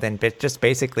Toronto, and then just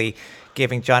basically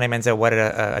giving Johnny Manziel what it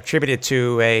attributed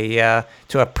to a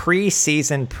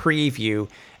preseason preview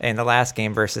in the last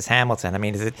game versus Hamilton?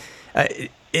 Is it?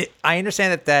 I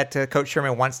understand that Coach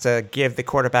Sherman wants to give the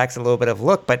quarterbacks a little bit of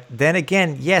look, but then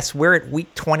again, yes, we're at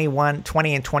week 20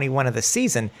 and 21 of the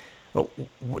season.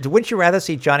 Wouldn't you rather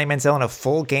see Johnny Manziel in a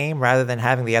full game rather than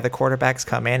having the other quarterbacks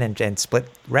come in and split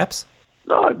reps?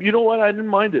 No, you know what? I didn't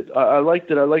mind it. I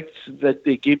liked it. I liked that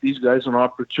they gave these guys an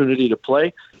opportunity to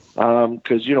play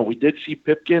because, we did see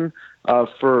Pipkin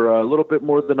for a little bit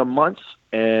more than a month,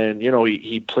 and,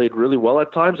 he played really well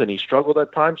at times and he struggled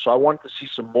at times, so I wanted to see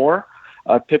some more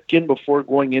Pipkin before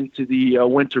going into the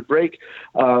winter break.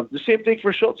 The same thing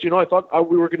for Schultz. I thought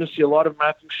we were going to see a lot of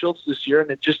Matthew Schultz this year,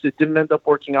 and it didn't end up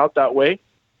working out that way.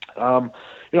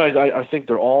 I think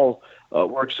they're all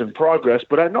works in progress,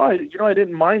 but I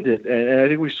didn't mind it, and I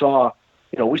think we saw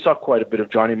quite a bit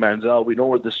of Johnny Manziel. We know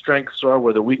where the strengths are,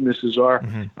 where the weaknesses are,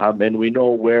 and we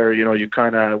know where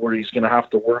where he's going to have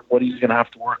to work, what he's going to have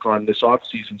to work on this off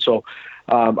season. So.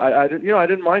 I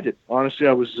didn't mind it. Honestly,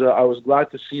 I was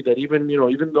glad to see that even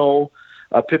though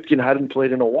Pipkin hadn't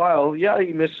played in a while. Yeah,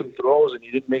 he missed some throws and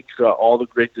he didn't make all the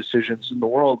great decisions in the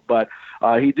world, but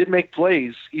he did make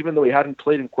plays even though he hadn't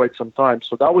played in quite some time.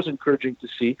 So that was encouraging to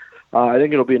see. I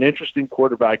think it'll be an interesting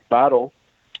quarterback battle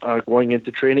going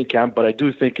into training camp, but I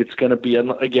do think it's going to be,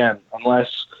 again,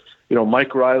 unless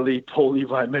Mike Riley, Paul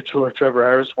Levi Mitchell, or Trevor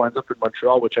Harris winds up in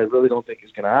Montreal, which I really don't think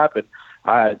is going to happen.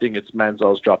 I think it's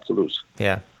Manziel's job to lose.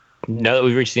 Yeah. Now that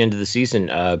we've reached the end of the season,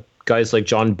 guys like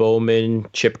John Bowman,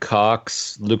 Chip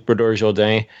Cox, Luc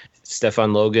Brodeur-Jourdain,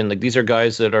 Stefan Logan, like these are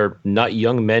guys that are not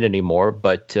young men anymore,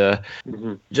 but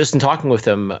just in talking with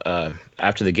them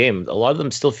after the game, a lot of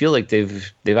them still feel like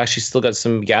they've actually still got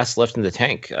some gas left in the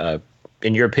tank.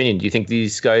 In your opinion, do you think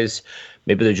these guys,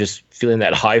 maybe they're just feeling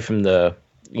that high from the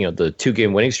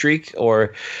 2-game winning streak,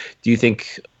 or do you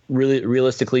think really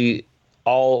realistically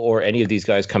all or any of these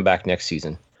guys come back next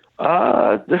season?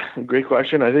 Great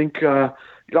question. I think I'm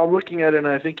looking at it, and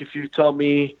I think if you tell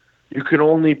me you can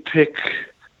only pick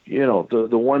the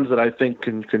ones that I think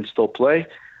can still play,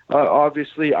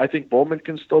 obviously I think Bowman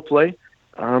can still play,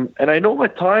 and I know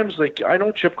at times, I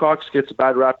know Chip Cox gets a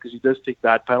bad rap because he does take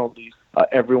bad penalties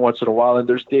every once in a while, and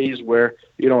there's days where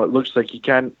it looks like he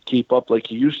can't keep up like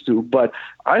he used to. But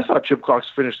I thought Chip Cox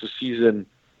finished the season,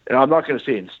 and I'm not going to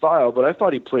say in style, but I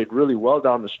thought he played really well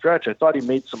down the stretch. I thought he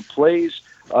made some plays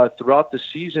throughout the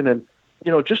season, and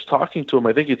just talking to him,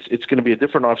 I think it's going to be a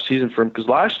different off season for him, because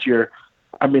last year,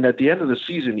 I mean, at the end of the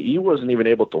season, he wasn't even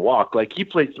able to walk. He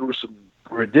played through some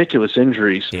ridiculous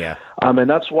injuries. Yeah. And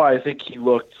that's why I think he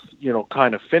looked,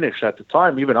 kind of finished at the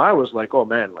time. Even I was like, oh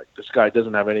man, this guy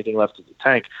doesn't have anything left in the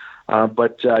tank.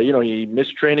 But he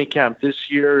missed training camp this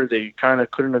year. They kind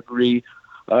of couldn't agree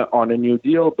on a new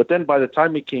deal. But then by the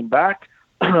time he came back,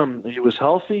 he was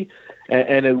healthy,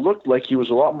 and it looked like he was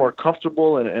a lot more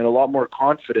comfortable and a lot more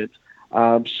confident.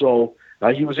 So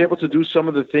he was able to do some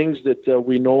of the things that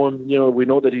we know him. We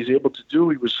know that he's able to do.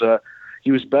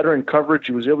 He was better in coverage.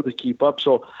 He was able to keep up.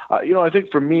 So I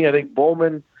think for me, I think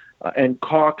Bowman and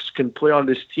Cox can play on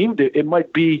this team. It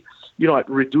might be at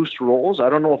reduced roles. I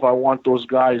don't know if I want those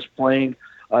guys playing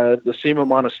the same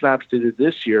amount of snaps they did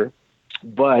this year,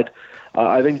 but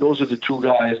I think those are the two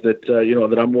guys that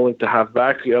that I'm willing to have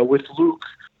back. With Luke,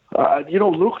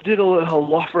 Luke did a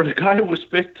lot for the guy who was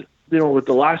picked. With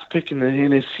the last pick in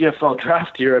his CFL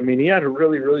draft year, I mean, he had a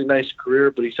really, really nice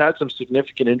career, but he's had some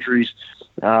significant injuries.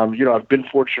 I've been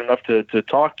fortunate enough to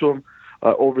talk to him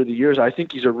over the years. I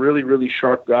think he's a really, really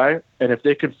sharp guy, and if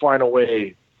they can find a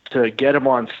way to get him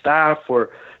on staff or,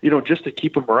 just to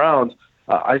keep him around,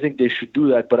 I think they should do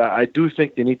that. But I do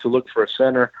think they need to look for a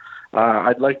center.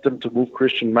 I'd like them to move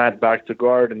Christian Matt back to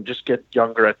guard and just get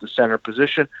younger at the center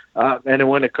position. And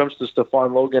when it comes to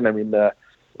Stefan Logan, I mean,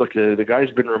 look, the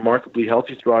guy's been remarkably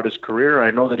healthy throughout his career.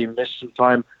 I know that he missed some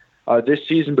time this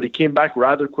season, but he came back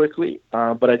rather quickly.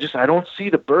 But I don't see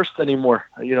the burst anymore.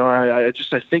 I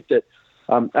think that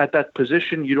at that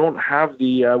position, you don't have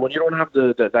when you don't have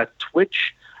that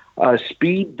twitch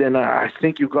speed, then I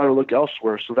think you've got to look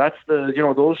elsewhere. So that's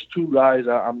those two guys.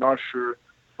 I'm not sure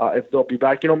if they'll be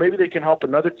back. Maybe they can help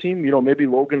another team. Maybe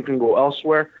Logan can go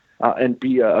elsewhere and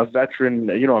be a veteran,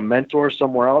 a mentor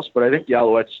somewhere else. But I think the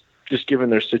Alouettes, just given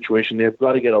their situation, they've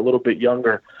got to get a little bit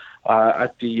younger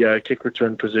at the kick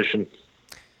return position.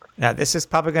 Now, this is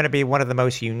probably going to be one of the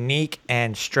most unique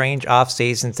and strange off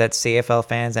seasons that CFL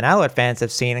fans and Alouette fans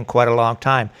have seen in quite a long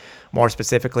time. More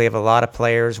specifically, of a lot of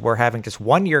players were having just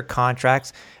one-year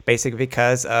contracts, basically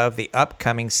because of the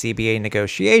upcoming CBA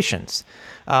negotiations.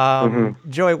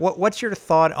 Joey, what's your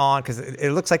thought on, because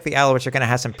it looks like the Alouettes are going to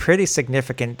have some pretty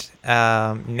significant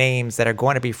names that are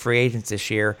going to be free agents this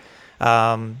year.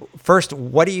 First,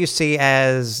 what do you see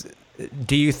as,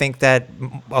 do you think that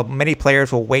many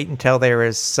players will wait until there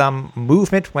is some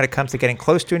movement when it comes to getting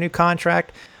close to a new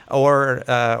contract, or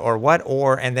what?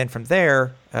 And then from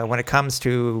there, when it comes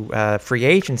to free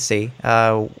agency,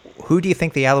 who do you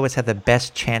think the Alouettes have the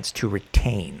best chance to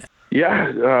retain?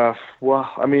 Yeah, well,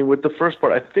 I mean, with the first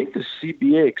part, I think the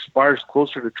CBA expires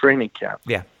closer to training camp.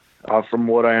 Yeah. From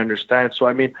what I understand. So,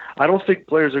 I mean, I don't think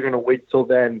players are going to wait till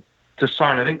then to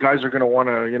sign. I think guys are going to want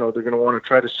to, they're going to want to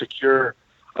try to secure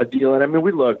a deal. And I mean,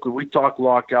 we talk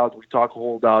lockout, we talk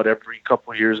holdout every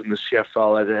couple of years in the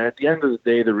CFL. And at the end of the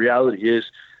day, the reality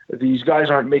is these guys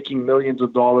aren't making millions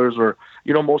of dollars, or,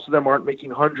 most of them aren't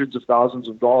making hundreds of thousands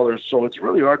of dollars. So it's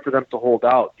really hard for them to hold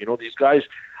out. These guys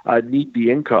need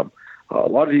the income. A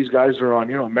lot of these guys are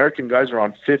on, American guys are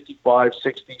on $55,000,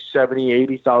 $60,000,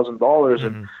 $70,000,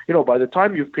 $80,000. And, by the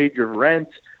time you've paid your rent,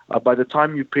 by the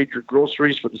time you've paid your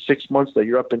groceries for the 6 months that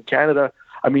you're up in Canada,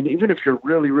 I mean, even if you're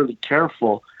really, really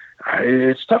careful,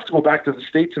 it's tough to go back to the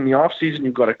States in the off season.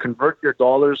 You've got to convert your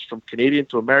dollars from Canadian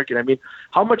to American. I mean,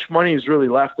 how much money is really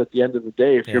left at the end of the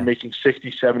day if you're making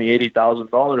 $60,000, $70,000,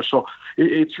 $80,000? So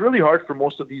it's really hard for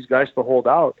most of these guys to hold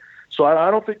out. So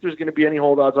I don't think there's going to be any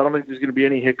holdouts. I don't think there's going to be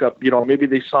any hiccup. Maybe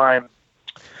they sign,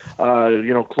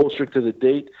 closer to the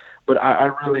date. But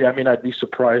I'd be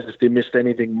surprised if they missed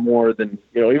anything more than,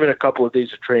 even a couple of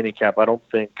days of training camp. I don't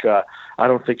think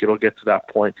it'll get to that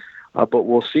point. But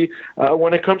we'll see.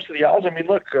 When it comes to the Owls,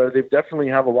 look, they definitely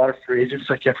have a lot of free agents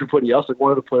like everybody else. Like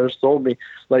one of the players told me,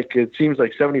 it seems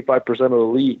like 75% of the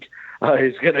league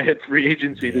is going to hit free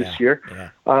agency this year.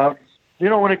 Yeah.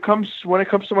 When it comes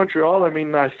to Montreal,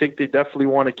 I think they definitely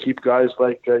want to keep guys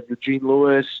like Eugene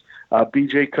Lewis,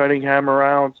 BJ Cunningham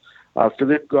around.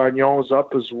 Philippe Gagnon's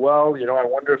up as well. I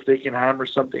wonder if they can hammer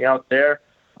something out there.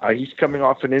 He's coming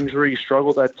off an injury. He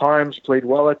struggled at times, played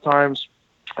well at times.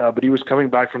 But he was coming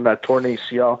back from that torn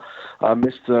ACL,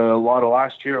 missed a lot of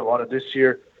last year, a lot of this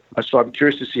year. So I'm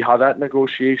curious to see how that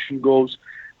negotiation goes.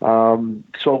 I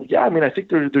think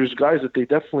there's guys that they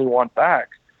definitely want back.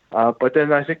 But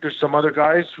then I think there's some other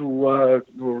guys who are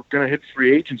going to hit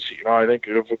free agency. I think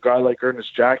of a guy like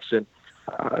Ernest Jackson,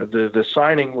 the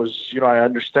signing was, I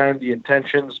understand the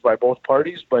intentions by both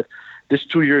parties, but this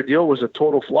 2-year deal was a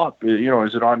total flop. Is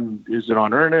it on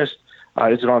Ernest?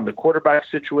 Is it on the quarterback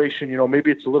situation?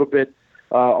 Maybe it's a little bit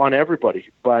on everybody.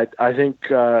 But I think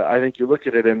you look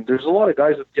at it, and there's a lot of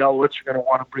guys that the Alouettes are going to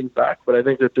want to bring back. But I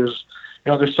think that there's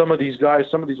some of these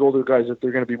guys, some of these older guys that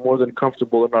they're going to be more than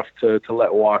comfortable enough to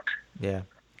let walk. Yeah.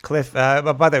 Cliff,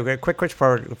 by the way, quick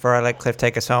question before I let Cliff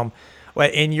take us home. Well,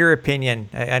 in your opinion,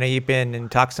 I know you've been and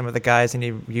talked to some of the guys, and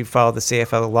you followed the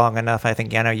CFL long enough. I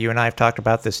think you and I have talked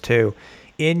about this too.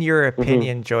 In your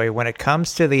opinion, Joey, when it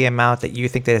comes to the amount that you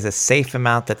think that is a safe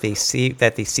amount that the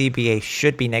CBA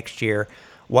should be next year,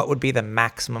 what would be the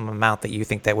maximum amount that you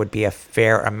think that would be a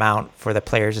fair amount for the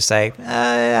players to say,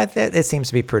 it seems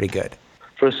to be pretty good?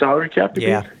 For the salary cap,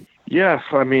 yeah. Yeah,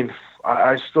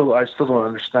 I still don't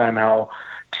understand how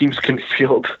teams can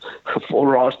field full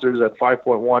rosters at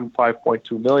 5.1,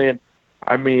 5.2 million.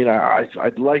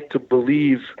 I'd like to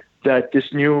believe that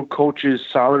this new coach's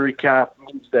salary cap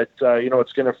means that,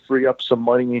 it's going to free up some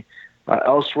money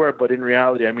elsewhere. But in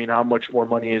reality, how much more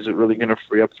money is it really going to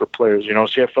free up for players?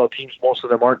 CFL teams, most of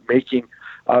them aren't making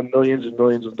millions and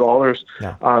millions of dollars.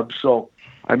 Yeah. I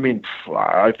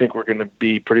think we're going to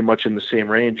be pretty much in the same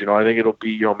range. I think it'll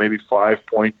be, maybe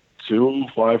 5.2,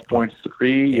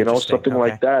 5.3, something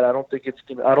like that. I don't think it's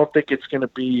going to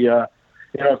be,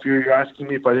 if you're asking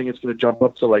me if I think it's going to jump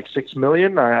up to like 6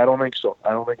 million, I don't think so.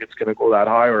 I don't think it's going to go that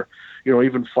high, or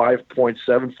even 5.7,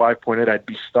 5.8. I'd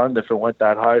be stunned if it went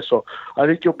that high. So I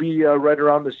think you'll be right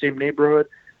around the same neighborhood,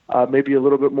 maybe a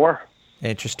little bit more.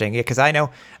 Interesting, yeah, because I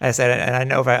know, as I said, and I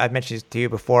know if I've mentioned this to you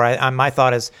before. My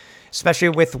thought is, especially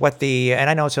with and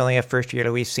I know it's only a first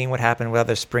year, we've seen what happened with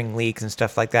other spring leagues and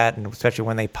stuff like that, and especially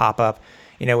when they pop up,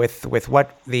 with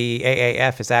what the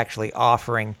AAF is actually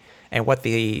offering and what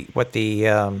the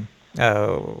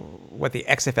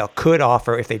XFL could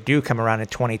offer if they do come around in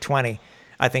 2020.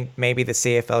 I think maybe the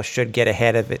CFL should get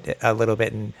ahead of it a little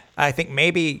bit, and I think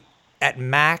maybe at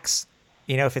max,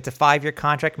 if it's a 5-year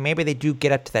contract, maybe they do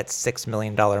get up to that $6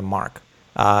 million mark.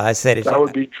 I said that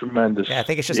would be tremendous. Yeah, I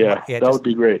think it's just that would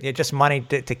be great. Yeah, just money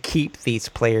to keep these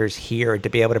players here, to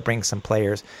be able to bring some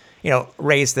players,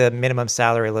 raise the minimum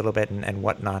salary a little bit and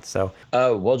whatnot. So,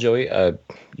 well, Joey,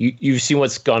 you've seen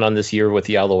what's gone on this year with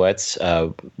the Alouettes.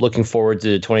 Looking forward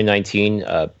to 2019.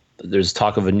 There's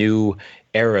talk of a new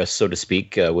era, so to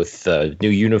speak, with new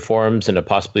uniforms and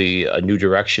possibly a new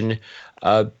direction.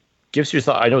 Give us your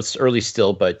thought. I know it's early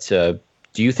still, but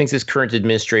do you think this current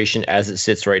administration, as it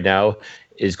sits right now,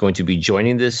 is going to be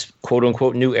joining this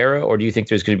quote-unquote new era, or do you think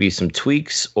there's going to be some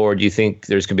tweaks, or do you think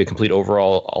there's going to be a complete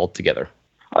overhaul altogether?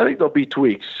 I think there'll be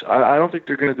tweaks. I don't think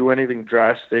they're going to do anything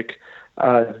drastic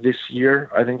this year.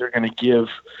 I think they're going to give,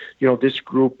 this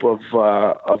group of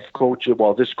coaches,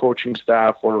 this coaching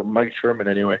staff, or Mike Sherman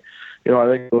anyway, I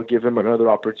think they'll give him another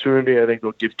opportunity. I think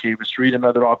they'll give Davis Reed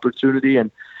another opportunity,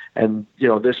 and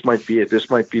this might be it. This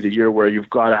might be the year where you've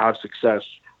got to have success,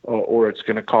 or it's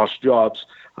going to cost jobs.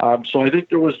 So I think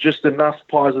there was just enough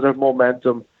positive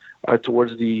momentum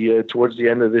towards the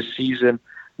end of this season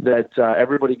that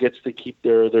everybody gets to keep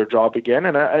their job again.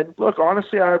 And look,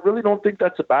 honestly, I really don't think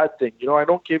that's a bad thing. I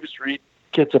know Davis Reed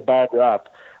gets a bad rap,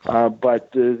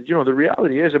 but the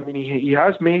reality is, he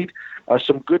has made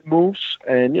some good moves,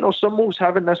 and some moves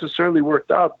haven't necessarily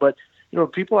worked out, but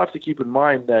people have to keep in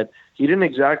mind that he didn't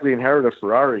exactly inherit a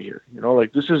Ferrari here.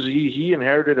 He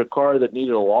inherited a car that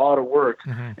needed a lot of work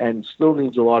and still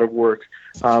needs a lot of work.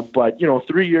 But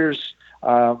 3 years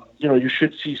you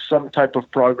should see some type of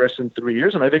progress in 3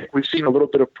 years. And I think we've seen a little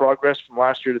bit of progress from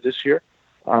last year to this year.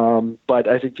 But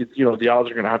I think the Owls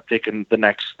are going to have taken the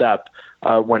next step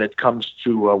when it comes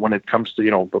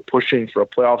to pushing for a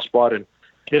playoff spot and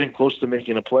getting close to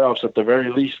making the playoffs at the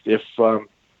very least. If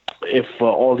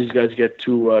all these guys get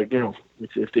to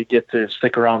if they get to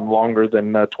stick around longer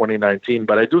than 2019,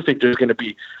 but I do think there's going to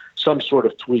be some sort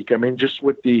of tweak. I mean, just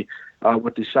with the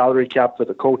salary cap for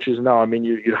the coaches now, I mean,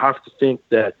 you have to think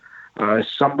that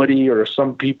somebody or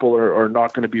some people are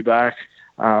not going to be back.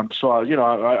 So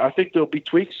I think there'll be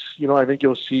tweaks. I think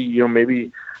you'll see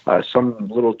maybe some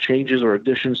little changes or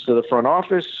additions to the front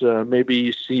office. Maybe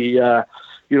you see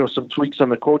some tweaks on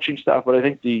the coaching staff. But I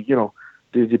think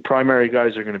the primary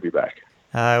guys are going to be back.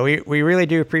 We really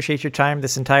do appreciate your time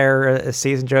this entire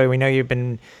season, Joey. We know you've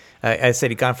been, as I said,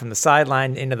 you've gone from the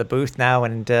sideline into the booth now,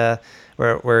 and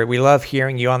where we love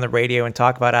hearing you on the radio and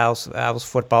talk about Owls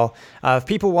football. If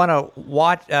people want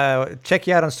to check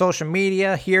you out on social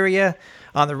media, hear you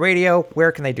on the radio,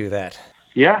 where can they do that?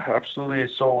 Yeah, absolutely.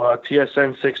 So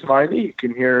TSN 690, you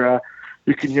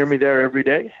can hear me there every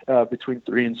day between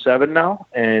 3 and 7 now,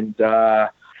 and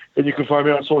you can find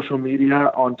me on social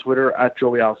media on Twitter at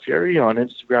Joey Alfieri, on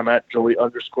Instagram at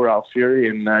Joey_Alfieri,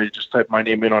 and you just type my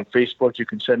name in on Facebook. You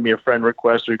can send me a friend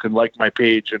request, or you can like my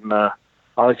page, and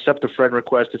I'll accept a friend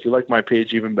request. If you like my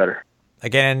page, even better.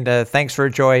 Again, thanks for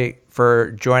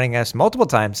joining us multiple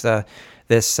times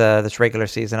this regular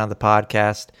season on the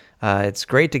podcast. It's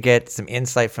great to get some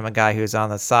insight from a guy who's on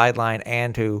the sideline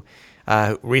and who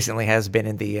recently has been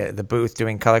in the booth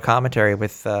doing color commentary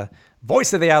with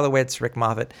voice of the Alouettes, Rick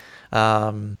Moffitt.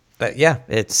 But yeah,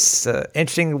 it's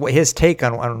interesting his take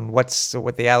on what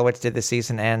the Alouettes did this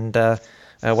season and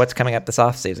what's coming up this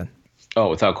offseason. Oh,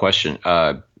 without question.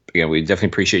 Again, we definitely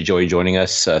appreciate Joey joining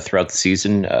us throughout the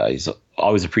season. He's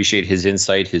always appreciate his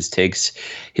insight, his takes,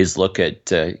 his look at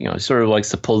sort of likes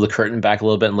to pull the curtain back a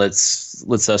little bit and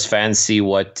lets us fans see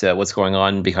what's going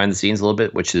on behind the scenes a little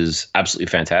bit, which is absolutely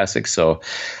fantastic. So,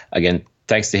 again,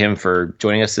 thanks to him for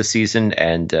joining us this season,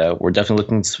 and we're definitely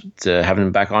looking to having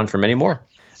him back on for many more.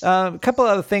 A couple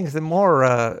other things, the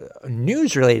more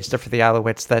news-related stuff for the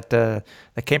Alouettes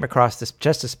that came across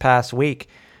this past week.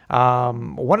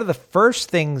 One of the first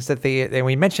things that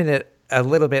we mentioned it a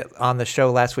little bit on the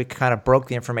show last week, kind of broke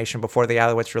the information before the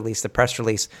Alouettes released the press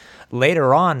release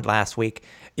later on last week,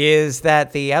 is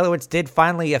that the Alouettes did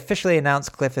finally officially announce,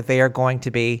 Cliff, that they are going to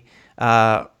be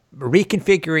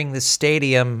reconfiguring the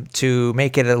stadium to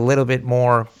make it a little bit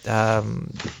more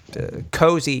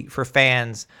cozy for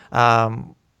fans,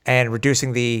 and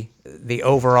reducing the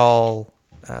overall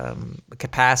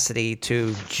capacity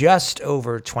to just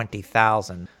over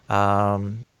 20,000.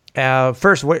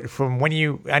 First, from when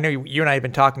I know you and I have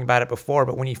been talking about it before,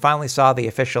 but when you finally saw the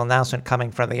official announcement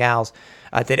coming from the Owls,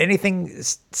 did anything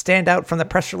stand out from the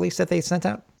press release that they sent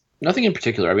out? Nothing in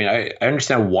particular. I mean, I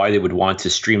understand why they would want to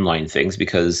streamline things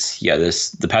because,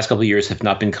 the past couple of years have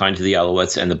not been kind to the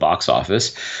Alouettes and the box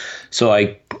office. So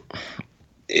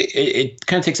it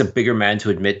kind of takes a bigger man to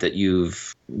admit that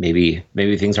you've maybe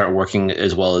things aren't working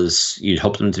as well as you'd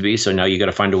hope them to be. So now you got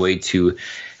to find a way to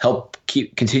help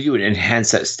continue and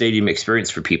enhance that stadium experience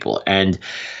for people. And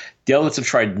the Alouettes have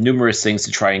tried numerous things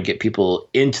to try and get people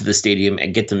into the stadium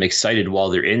and get them excited while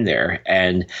they're in there.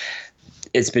 And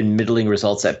it's been middling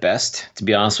results at best, to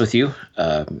be honest with you.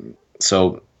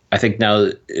 So I think now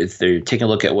if they're taking a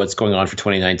look at what's going on for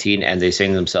 2019 and they're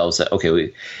saying to themselves that,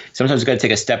 okay, sometimes we've got to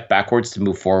take a step backwards to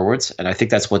move forwards. And I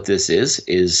think that's what this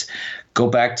is go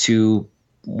back to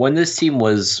when this team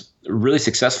was really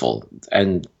successful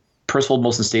and Percival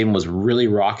Molson Stadium was really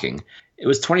rocking. It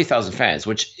was 20,000 fans,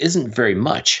 which isn't very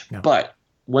much. No. But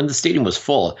when the stadium was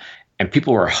full and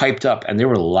people were hyped up and they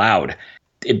were loud,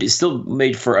 it still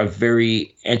made for a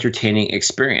very entertaining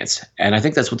experience. And I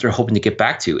think that's what they're hoping to get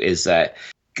back to is that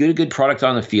get a good product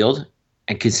on the field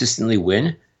and consistently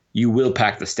win, you will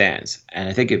pack the stands. And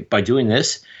I think by doing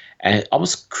this and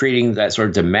almost creating that sort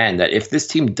of demand that if this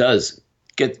team does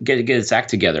get its act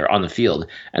together on the field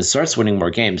and starts winning more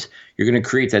games, you're going to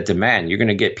create that demand. You're going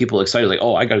to get people excited like,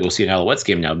 oh, I got to go see an Alouettes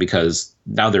game now because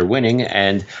now they're winning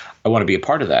and I want to be a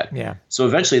part of that. Yeah. So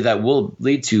eventually that will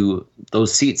lead to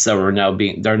those seats that are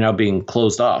now being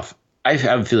closed off. I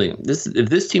have a feeling if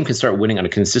this team can start winning on a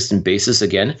consistent basis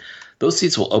again, those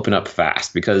seats will open up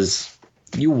fast because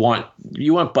you want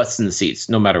butts in the seats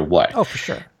no matter what. Oh, for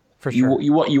sure. For sure.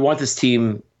 You want this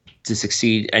team to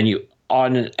succeed and you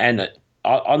on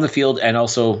the field and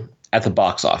also at the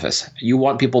box office. You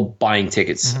want people buying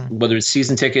tickets, whether it's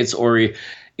season tickets or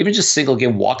even just single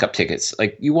game walk-up tickets.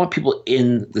 Like you want people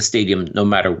in the stadium no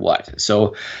matter what.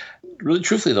 So really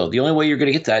truthfully, though, the only way you're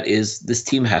going to get that is this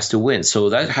team has to win. So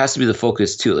that has to be the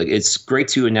focus, too. Like, it's great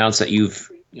to announce that you've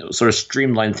sort of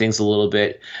streamlined things a little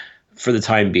bit for the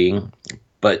time being,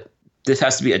 but this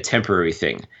has to be a temporary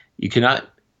thing. You cannot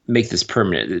make this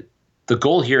permanent. The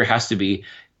goal here has to be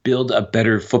build a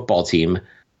better football team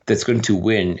that's going to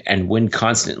win and win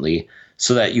constantly,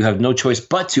 so that you have no choice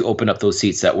but to open up those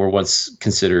seats that were once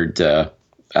considered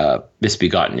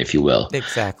misbegotten, if you will.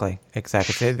 Exactly.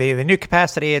 So the new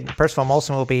capacity at Percival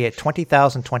Molson will be at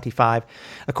 20,025.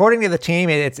 According to the team,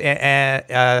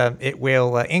 it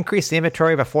will increase the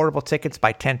inventory of affordable tickets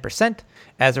by 10%.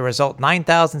 As a result,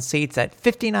 9,000 seats at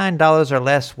 $59 or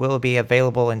less will be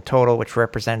available in total, which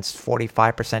represents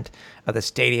 45% of the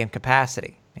stadium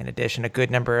capacity. In addition, a good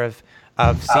number of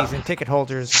season ticket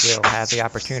holders will have the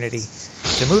opportunity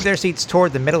to move their seats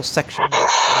toward the middle section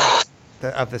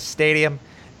of the stadium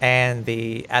and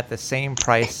at the same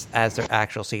price as their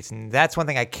actual seats. And that's one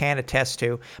thing I can attest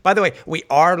to. By the way, we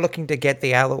are looking to get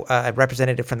the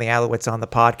representative from the Alouettes on the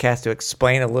podcast to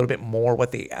explain a little bit more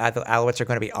what the Alouettes are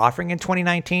going to be offering in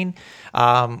 2019.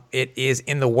 It is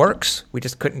in the works. We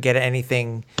just couldn't get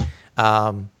anything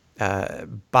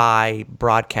by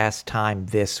broadcast time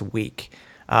this week.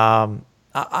 And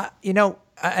by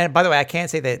the way, I can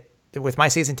say that with my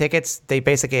season tickets, they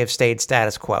basically have stayed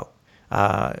status quo.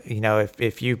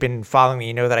 If you've been following me,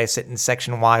 you know that I sit in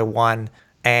section Y1,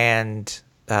 and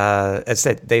as I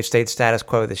said, they've stayed status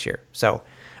quo this year. So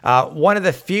one of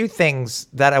the few things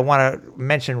that I want to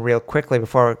mention real quickly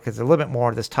because there's a little bit more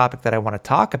of this topic that I want to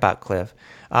talk about, Cliff,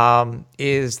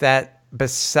 is that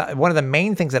one of the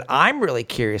main things that I'm really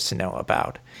curious to know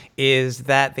about is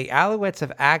that the Alouettes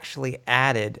have actually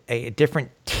added a different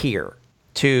tier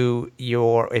to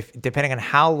depending on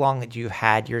how long that you've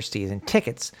had your season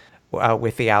tickets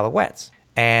with the Alouettes.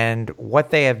 And what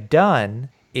they have done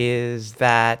is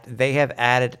that they have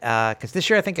added, because this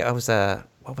year I think I was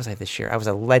what was I this year? I was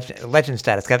a legend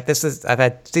status. I've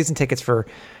had season tickets for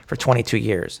 22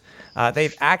 years.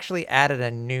 They've actually added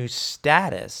a new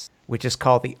status, which is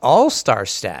called the All-Star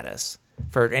status,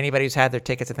 for anybody who's had their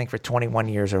tickets, I think, for 21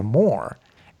 years or more.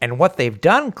 And what they've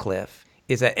done, Cliff,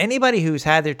 is that anybody who's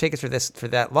had their tickets for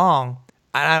that long,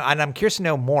 and I'm curious to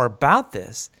know more about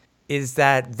this, is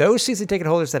that those season ticket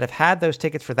holders that have had those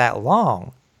tickets for that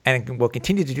long and will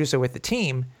continue to do so with the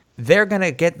team, they're going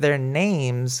to get their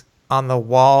names on the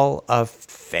wall of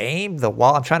fame.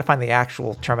 I'm trying to find the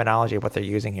actual terminology of what they're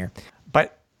using here.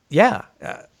 But yeah,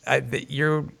 I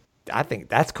think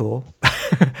that's cool.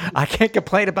 I can't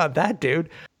complain about that, dude.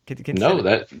 No,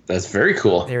 that's very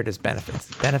cool. There it is,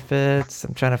 benefits.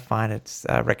 I'm trying to find its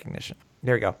recognition.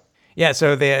 There we go. Yeah,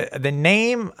 so the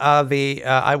name of the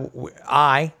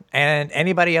I and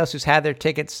anybody else who's had their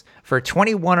tickets for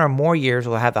 21 or more years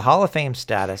will have the Hall of Fame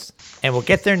status and will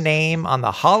get their name on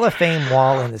the Hall of Fame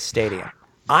wall in the stadium.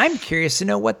 I'm curious to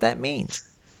know what that means.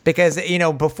 Because,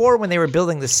 before when they were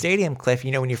building the stadium, Cliff,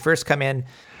 when you first come in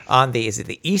on is it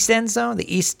the east end zone,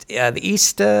 the east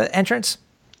entrance?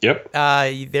 Yep.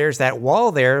 There's that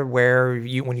wall there where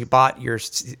when you bought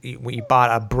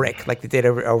a brick like they did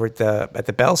over at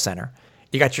the Bell Center,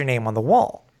 you got your name on the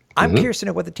wall. I'm curious to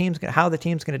know how the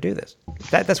team's going to do this.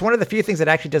 That's one of the few things that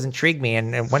actually does intrigue me.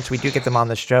 And once we do get them on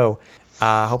the show,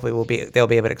 hopefully they'll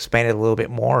be able to explain it a little bit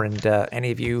more. And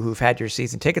any of you who've had your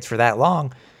season tickets for that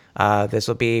long, this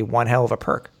will be one hell of a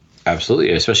perk.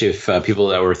 Absolutely, especially if people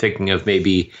that were thinking of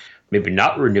maybe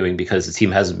not renewing because the team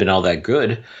hasn't been all that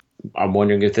good. I'm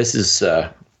wondering if this is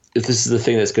the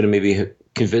thing that's going to maybe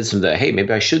convince them that, hey,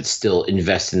 maybe I should still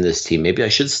invest in this team. Maybe I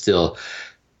should still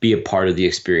be a part of the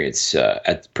experience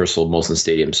at Percival Molson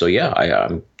Stadium. So yeah,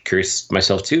 I'm curious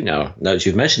myself too now that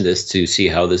you've mentioned this, to see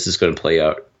how this is going to play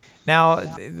out. Now,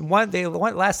 one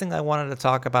last thing I wanted to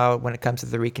talk about when it comes to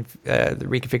the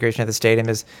reconfiguration of the stadium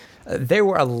is there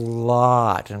were a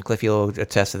lot, and Cliff, you'll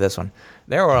attest to this one,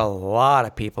 there were a lot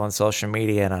of people on social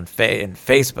media and on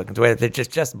Facebook and Twitter that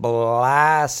just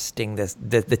blasting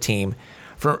the team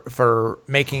for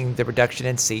making the reduction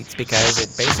in seats, because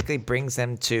it basically brings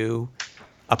them to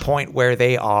a point where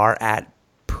they are at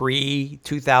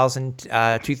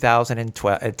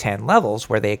pre-2010 levels,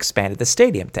 where they expanded the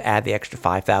stadium to add the extra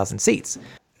 5,000 seats.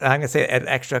 I'm going to say an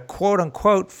extra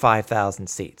quote-unquote 5,000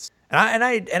 seats. And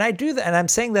I do that, and I'm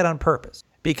saying that on purpose,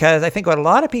 because I think what a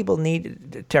lot of people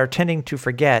are tending to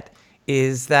forget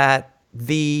is that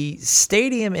the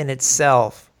stadium in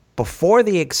itself, before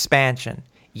the expansion,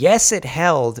 yes, it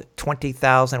held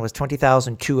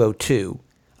 20,202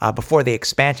 before the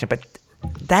expansion, but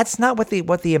that's not what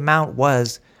the amount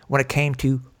was when it came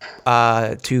to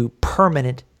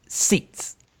permanent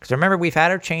seats. Because remember, we've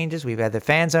had our changes. We've had the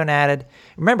fan zone added.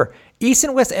 Remember, east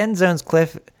and west end zones,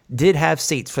 Cliff, did have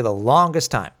seats for the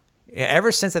longest time.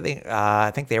 Ever since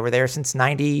I think they were there since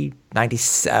 90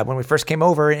 when we first came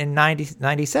over in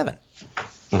 97.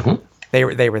 Mm-hmm.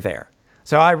 They were there.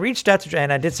 So I reached out to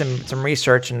and I did some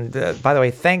research. And by the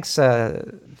way, thanks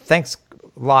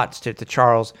lots to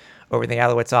Charles over in the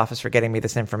Alouettes office for getting me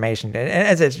this information.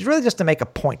 And it's really just to make a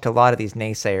point to a lot of these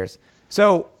naysayers.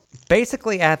 So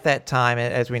basically, at that time,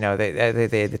 as we know,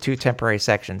 the two temporary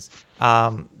sections,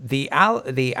 the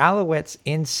Alouettes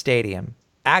in stadium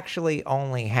actually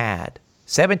only had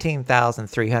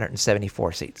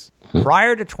 17,374 seats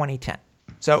prior to 2010.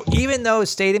 So even though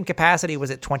stadium capacity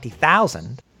was at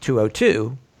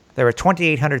 20,202, there were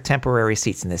 2,800 temporary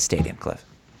seats in this stadium, Cliff.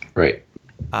 Right.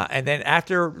 And then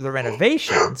after the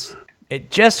renovations, it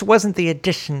just wasn't the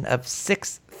addition of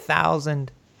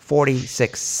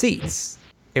 6,046 seats.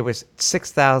 It was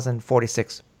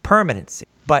 6,046 permanent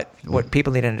seats. But what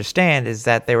people need to understand is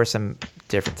that there were some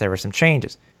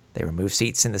changes. They removed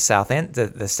seats in the south end,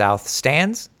 the south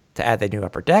stands, to add the new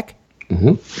upper deck.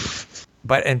 Mm-hmm.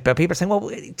 But people are saying, well,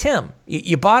 Tim,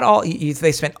 you bought all.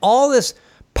 They spent all this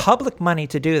public money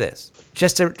to do this,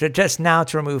 just now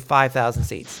to remove 5,000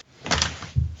 seats.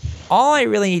 All I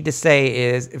really need to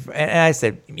say is, and I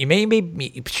said,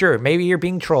 maybe you're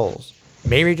being trolls.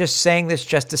 Maybe you're just saying this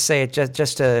just to say it,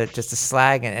 just to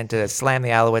slag and to slam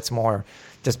the Alouettes more,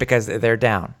 just because they're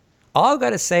down. All I've got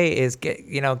to say is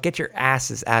get your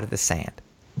asses out of the sand,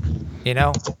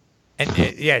 and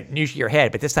usually your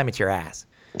head, but this time it's your ass.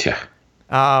 Yeah.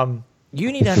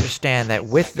 You need to understand that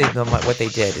with what they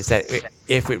did is that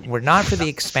if it were not for the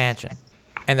expansion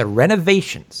and the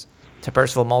renovations to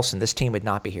Percival Molson, this team would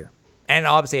not be here. And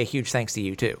obviously a huge thanks to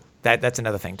you too. That's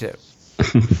another thing too.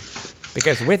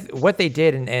 Because with what they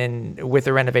did and with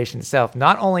the renovation itself,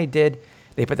 not only did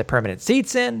they put the permanent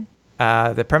seats in,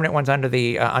 the permanent ones under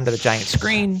the giant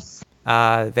screen,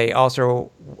 they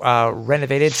also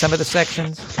renovated some of the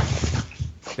sections.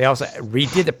 They also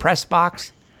redid the press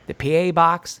box, the PA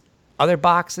box, other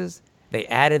boxes. They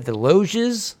added the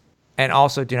loges, and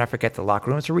also do not forget the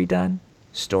locker rooms were redone.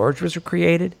 Storage was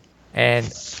created, and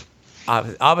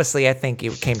obviously, I think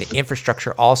it came to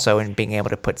infrastructure also in being able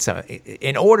to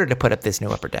in order to put up this new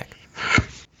upper deck.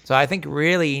 So I think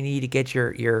really you need to get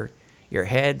your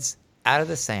heads out of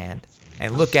the sand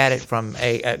and look at it from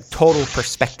a total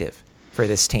perspective for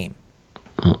this team.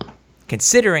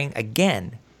 Considering,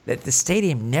 again, that the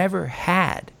stadium never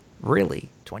had really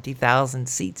 20,000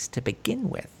 seats to begin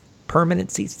with,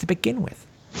 permanent seats to begin with,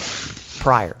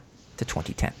 prior to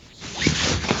 2010.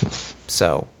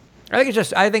 So I think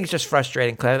it's just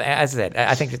frustrating. As I said,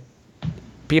 I think that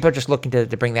people are just looking to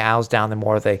bring the Owls down the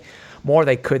more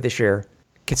they could this year,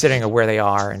 considering where they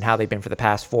are and how they've been for the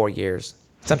past 4 years.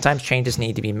 Sometimes changes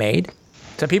need to be made.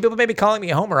 Some people may be calling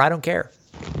me a homer. I don't care.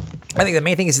 I think the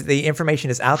main thing is that the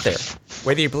information is out there,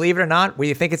 whether you believe it or not. Whether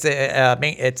you think it's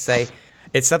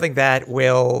something that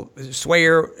won't sway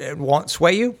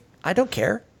you. I don't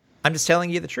care. I'm just telling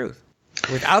you the truth.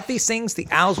 Without these things, the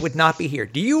Owls would not be here.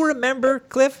 Do you remember,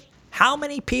 Cliff, how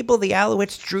many people the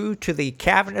Alouettes drew to the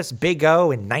cavernous Big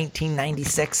O in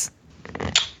 1996?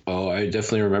 Oh, I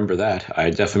definitely remember that. I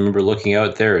definitely remember looking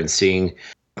out there and seeing,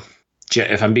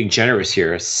 if I'm being generous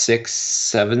here,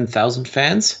 7,000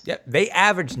 fans. Yeah, they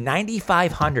averaged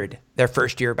 9,500 their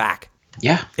first year back.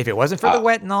 Yeah. If it wasn't for the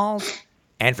wet and alls,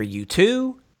 and for you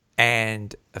too,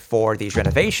 and for these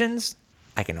renovations,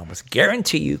 I can almost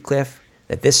guarantee you, Cliff,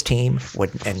 that this team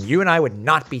would, and you and I would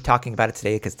not be talking about it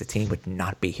today because the team would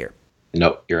not be here.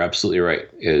 No, you're absolutely right.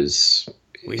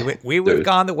 We would have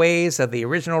gone the ways of the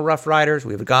original Rough Riders.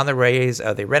 We would have gone the ways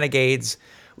of the Renegades.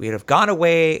 We would have gone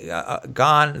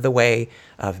the way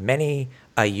of many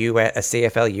a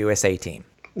CFL USA team.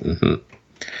 Mm-hmm.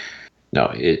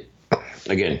 No,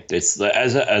 it's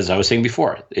as I was saying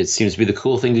before. It seems to be the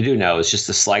cool thing to do now is just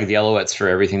to slag the Alouettes for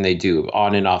everything they do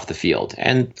on and off the field,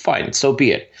 and fine, so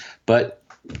be it. But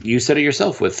you said it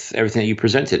yourself with everything that you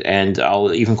presented, and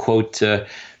I'll even quote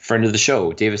friend of the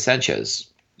show, David Sanchez: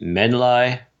 "Men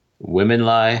lie, women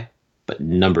lie, but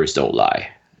numbers don't lie."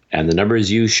 And the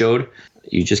numbers you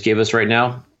just gave us right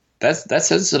now, that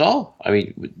says it all. I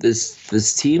mean,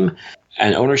 this team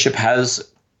and ownership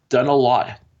has done a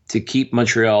lot to keep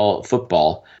Montreal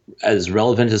football as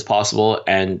relevant as possible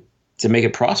and to make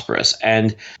it prosperous.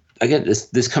 And again,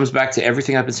 this comes back to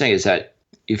everything I've been saying, is that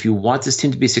if you want this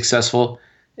team to be successful,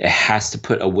 it has to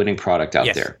put a winning product out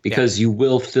there, because you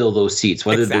will fill those seats,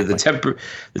 whether they're the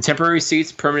temporary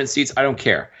seats, permanent seats, I don't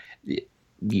care.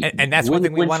 And that's one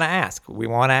thing we want to ask. We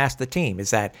want to ask the team is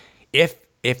that if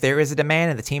there is a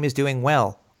demand and the team is doing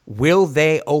well, will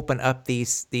they open up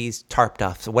these tarp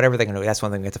duffs or whatever they're going to do? That's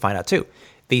one thing we have to find out too.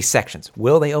 These sections,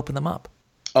 will they open them up?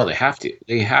 Oh, they have to.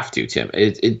 They have to, Tim.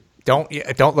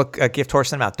 Don't look gift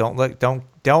horse in the mouth.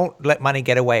 Don't let money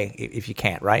get away if you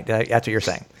can't. Right? That's what you're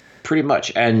saying. Pretty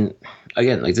much. And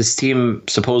again, like this team,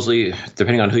 supposedly,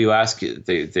 depending on who you ask,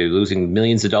 they're losing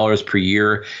millions of dollars per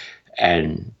year,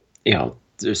 and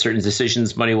there's certain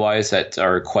decisions money wise that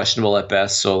are questionable at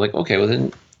best. So like, okay, well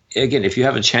then again, if you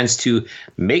have a chance to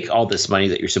make all this money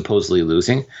that you're supposedly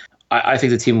losing, I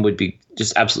think the team would be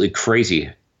just absolutely crazy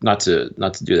not to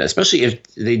do that, especially if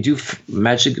they do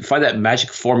find that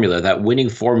magic formula, that winning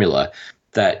formula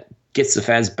that gets the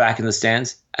fans back in the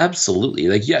stands. Absolutely.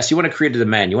 Like, yes, you want to create a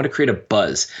demand. You want to create a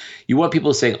buzz. You want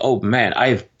people saying, oh, man,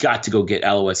 I've got to go get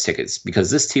Alouettes tickets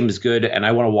because this team is good and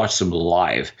I want to watch them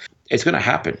live. It's going to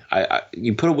happen.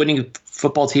 You put a winning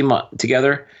football team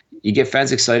together, you get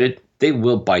fans excited, they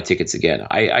will buy tickets again.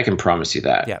 I can promise you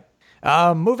that. Yeah.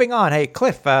 Moving on. Hey,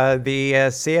 Cliff, the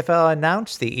CFL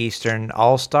announced the Eastern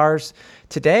All-Stars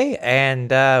today,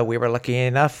 and we were lucky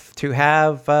enough to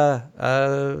have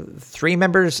 3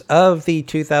 members of the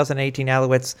 2018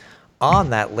 Alouettes on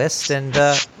that list. And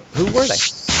who were they?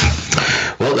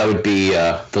 Well, that would be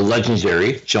the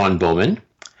legendary John Bowman,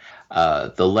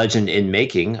 the legend in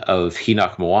making of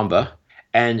Enoch Mwamba,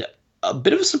 and a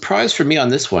bit of a surprise for me on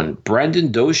this one,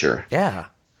 Brandon Dozier. Yeah.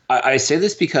 I say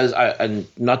this because, and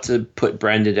not to put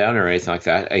Brandon down or anything like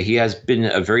that, he has been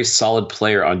a very solid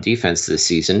player on defense this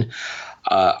season.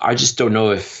 I just don't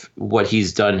know if what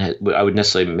he's done, I would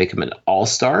necessarily make him an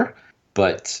all-star,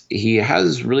 but he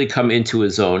has really come into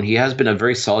his own. He has been a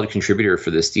very solid contributor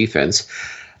for this defense.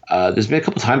 There's been a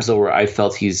couple times, though, where I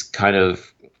felt he's kind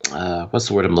of, what's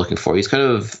the word I'm looking for? He's kind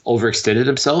of overextended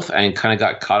himself and kind of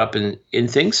got caught up in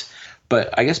things.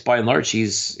 But I guess by and large,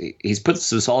 he's put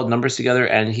some solid numbers together,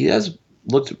 and he has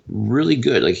looked really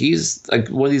good. Like he's like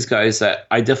one of these guys that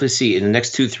I definitely see in the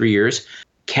next 2-3 years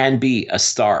can be a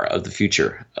star of the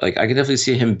future. Like I can definitely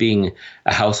see him being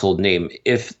a household name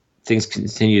if things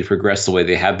continue to progress the way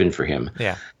they have been for him.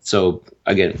 Yeah. So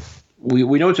again, we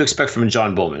know what to expect from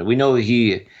John Bowman. We know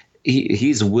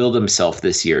he's willed himself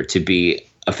this year to be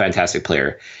a fantastic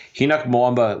player. Enoch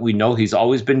Mwamba, we know he's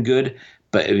always been good.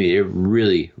 But I mean, it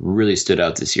really, really stood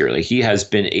out this year. Like he has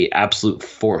been an absolute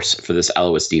force for this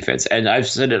Alouettes defense. And I've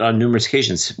said it on numerous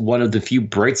occasions. One of the few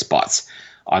bright spots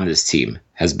on this team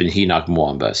has been Enoch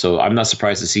Mwamba. So I'm not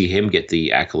surprised to see him get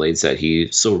the accolades that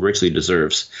he so richly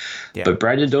deserves. Yeah. But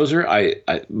Brandon Dozier, I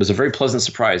was a very pleasant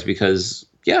surprise because,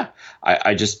 yeah,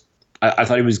 I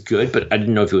thought he was good, but I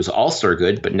didn't know if he was all-star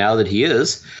good. But now that he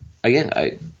is, again,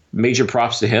 major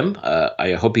props to him.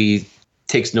 I hope he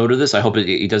takes note of this. I hope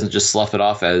he doesn't just slough it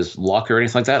off as luck or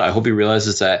anything like that. I hope he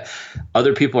realizes that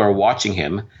other people are watching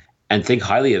him and think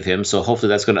highly of him. So hopefully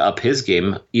that's going to up his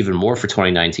game even more for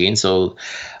 2019. So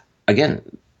again,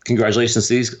 congratulations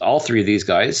to all 3 of these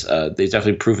guys. They've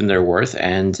definitely proven their worth,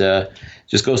 and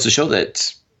just goes to show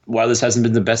that while this hasn't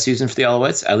been the best season for the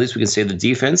Alouettes, at least we can say the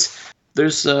defense,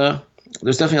 there's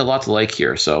definitely a lot to like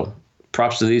here. So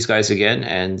props to these guys again,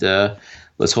 and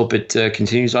let's hope it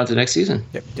continues on to next season.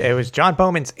 Yep. It was John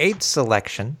Bowman's 8th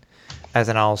selection as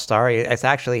an All-Star. It's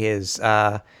actually his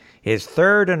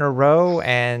 3rd in a row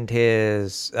and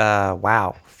his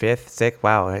 5th, 6th.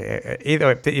 Wow.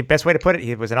 Either the best way to put it,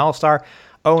 he was an All-Star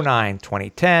 2009,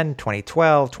 2010,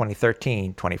 2012,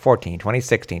 2013, 2014,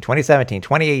 2016, 2017,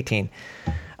 2018.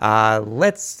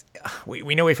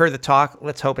 We know we've heard the talk.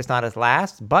 Let's hope it's not his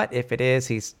last. But if it is,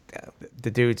 he's the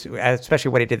dude's,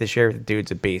 especially what he did this year, the dude's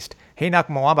a beast. Enoch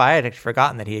Mwamba, I had actually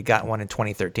forgotten that he had gotten one in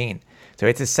 2013. So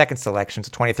it's his 2nd selection, so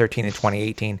 2013 and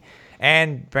 2018.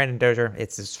 And Brandon Dozier,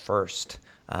 it's his 1st.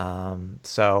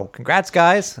 So congrats,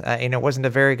 guys. It wasn't a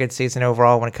very good season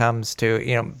overall when it comes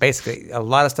to, basically a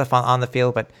lot of stuff on the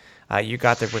field, but you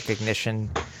got the recognition.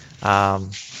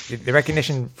 The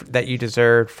recognition that you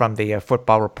deserved from the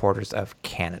Football Reporters of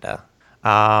Canada.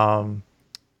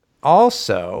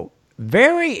 Also,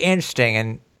 very interesting,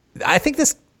 and I think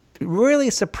this really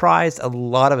surprised a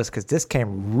lot of us because this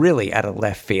came really out of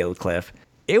left field, Cliff.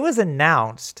 It was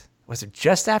announced, was it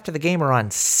just after the game or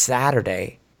on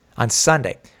Saturday? On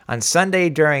Sunday. On Sunday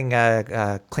during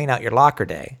Clean Out Your Locker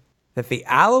Day, that the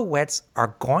Alouettes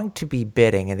are going to be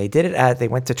bidding, and they did it they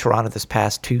went to Toronto this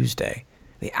past Tuesday.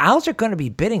 The Owls are going to be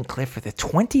bidding, Cliff, for the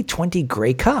 2020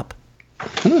 Grey Cup.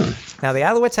 Now, the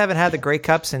Alouettes haven't had the Grey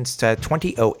Cup since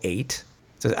 2008.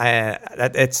 So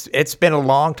it's been a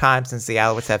long time since the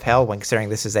Alouettes have held one, considering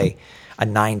this is a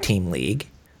 9-team league.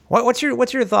 What's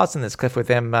your thoughts on this, Cliff? With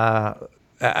them,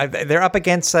 they're up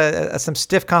against some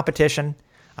stiff competition,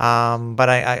 but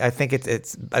I think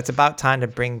it's about time to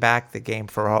bring back the game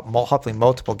for hopefully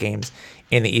multiple games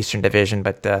in the Eastern Division.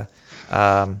 But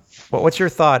What's your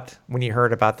thought when you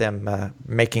heard about them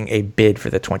making a bid for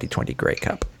the 2020 Grey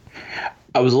Cup?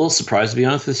 I was a little surprised, to be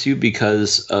honest with you,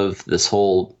 because of this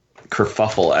whole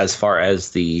kerfuffle as far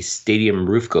as the stadium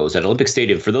roof goes at Olympic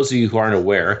Stadium. For those of you who aren't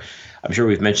aware, I'm sure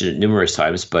we've mentioned it numerous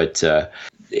times, but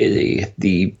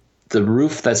the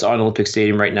roof that's on Olympic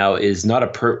Stadium right now is not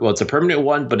it's a permanent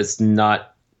one, but it's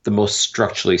not the most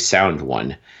structurally sound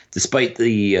one. Despite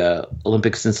the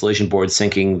Olympics Installation Board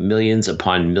sinking millions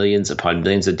upon millions upon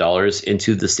millions of dollars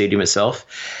into the stadium itself,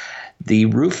 the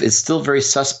roof is still very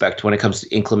suspect when it comes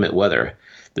to inclement weather.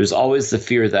 There's always the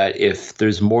fear that if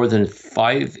there's more than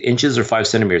 5 inches or 5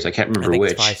 centimeters, I can't remember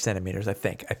which. It's 5 centimeters, I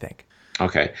think.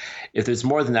 Okay. If there's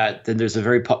more than that, then there's a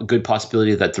very good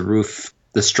possibility that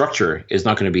the structure is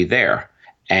not going to be there.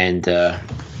 And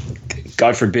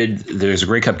God forbid there's a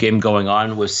Grey Cup game going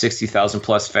on with 60,000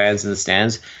 plus fans in the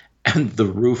stands and the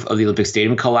roof of the Olympic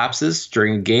Stadium collapses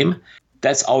during a game.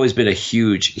 That's always been a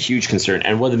huge, huge concern.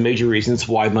 And one of the major reasons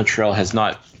why Montreal has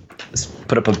not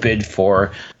put up a bid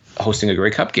for hosting a Grey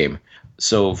Cup game.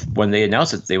 So when they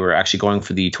announced that they were actually going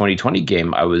for the 2020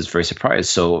 game, I was very surprised.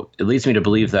 So it leads me to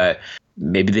believe that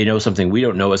maybe they know something we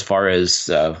don't know as far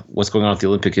as what's going on with the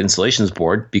Olympic Installations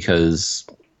Board, because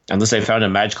unless they found a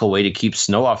magical way to keep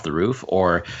snow off the roof,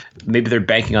 or maybe they're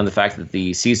banking on the fact that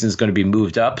the season is going to be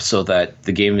moved up so that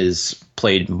the game is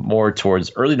played more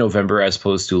towards early November as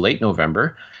opposed to late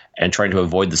November, and trying to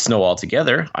avoid the snow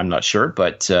altogether. I'm not sure,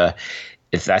 but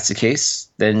if that's the case,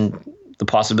 then the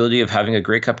possibility of having a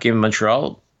Grey Cup game in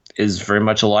Montreal is very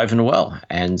much alive and well.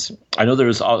 And I know there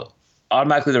was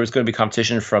going to be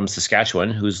competition from Saskatchewan,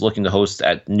 who's looking to host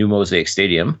at New Mosaic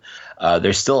Stadium.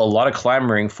 There's still a lot of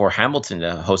clamoring for Hamilton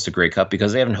to host a Grey Cup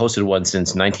because they haven't hosted one since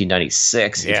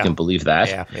 1996, if you can believe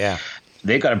that. Yeah.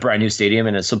 They've got a brand new stadium,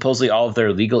 and it's supposedly all of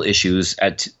their legal issues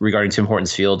regarding Tim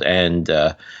Hortons Field and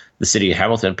the city of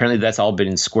Hamilton, apparently that's all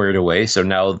been squared away. So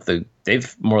now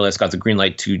they've more or less got the green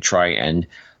light to try and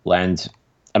land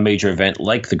a major event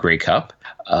like the Grey Cup.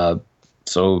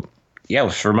 So yeah,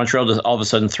 for Montreal to all of a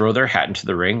sudden throw their hat into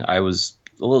the ring, I was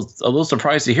a little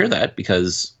surprised to hear that,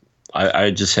 because I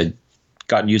just had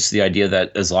gotten used to the idea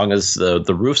that as long as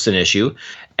the roof's an issue,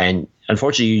 and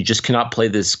unfortunately you just cannot play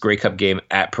this Grey Cup game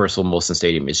at Percival Molson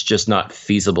Stadium. It's just not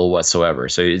feasible whatsoever.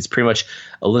 So it's pretty much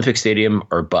Olympic Stadium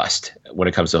or bust when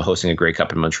it comes to hosting a Grey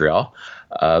Cup in Montreal.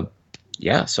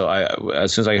 Yeah, so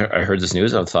as soon as I heard this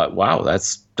news, I thought, wow,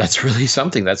 that's really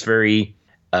something. That's very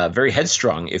very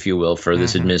headstrong, if you will, for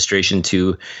this administration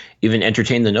to even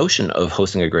entertain the notion of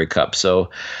hosting a Grey Cup. So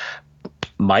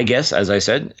my guess, as I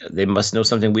said, they must know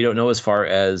something we don't know as far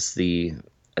as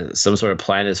some sort of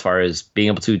plan as far as being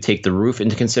able to take the roof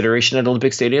into consideration at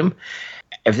Olympic Stadium.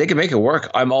 If they can make it work,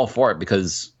 I'm all for it,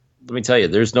 because let me tell you,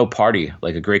 there's no party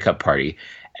like a Grey Cup party.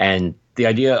 And the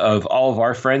idea of all of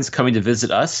our friends coming to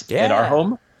visit us at our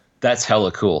home, that's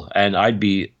hella cool. And I'd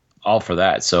be all for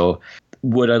that. So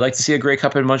would I like to see a Grey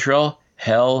Cup in Montreal?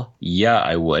 Hell yeah,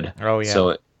 I would. Oh, yeah.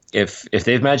 So if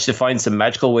they've managed to find some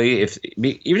magical way,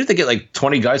 even if they get like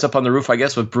 20 guys up on the roof, I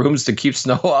guess, with brooms to keep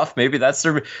snow off, maybe that's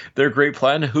their great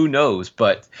plan. Who knows?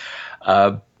 But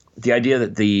the idea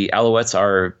that the Alouettes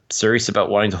are serious about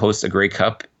wanting to host a Grey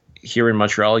Cup here in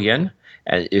Montreal again,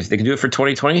 and if they can do it for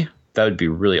 2020, that would be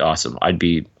really awesome.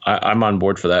 I'm on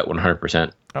board for that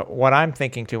 100%. What I'm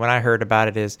thinking too when I heard about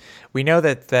it is, we know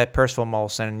that Percival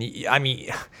Molson, I mean,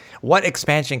 what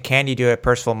expansion can you do at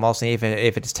Percival Molson, even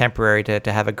if it's temporary,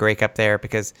 to have a Grey Cup there?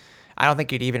 Because I don't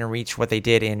think you'd even reach what they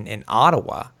did in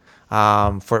Ottawa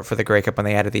for the Grey Cup when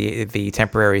they added the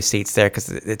temporary seats there, because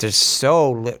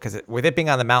with it being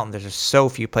on the mountain, there's just so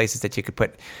few places that you could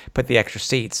put the extra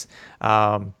seats.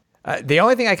 The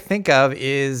only thing I can think of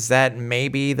is that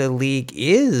maybe the league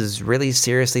is really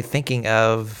seriously thinking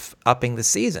of upping the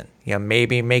season. You know,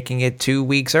 maybe making it 2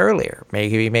 weeks earlier,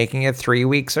 maybe making it 3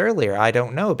 weeks earlier. I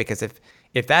don't know, because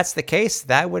if that's the case,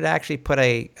 that would actually put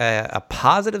a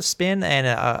positive spin and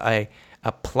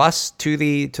a plus to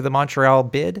the Montreal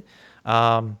bid.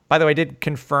 By the way, I did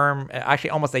confirm, actually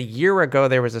almost a year ago,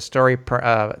 there was a story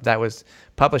that was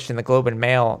published in the Globe and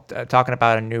Mail talking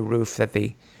about a new roof that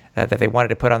they wanted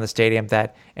to put on the stadium,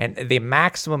 and the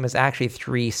maximum is actually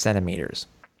 3 centimeters.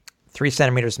 3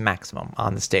 centimeters maximum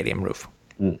on the stadium roof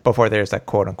before there's that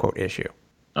quote unquote issue.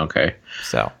 Okay.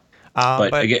 So,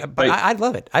 but I'd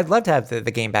love it. I'd love to have the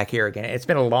game back here again. It's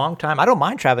been a long time. I don't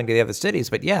mind traveling to the other cities,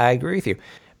 but yeah, I agree with you.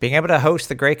 Being able to host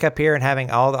the Grey Cup here and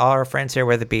having all our friends here,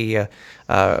 whether it be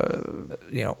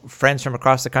friends from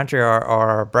across the country or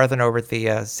our brethren over at the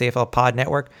CFL Pod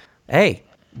Network, hey,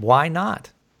 why not?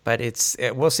 but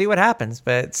we'll see what happens.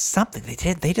 But it's something they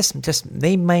did.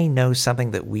 They may know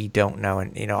something that we don't know,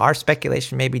 and our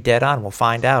speculation may be dead on. We'll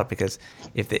find out, because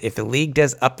if the league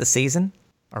does up the season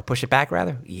or push it back,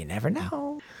 rather, you never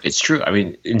know. It's true. I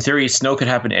mean, in theory, snow could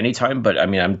happen anytime, but I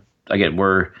mean,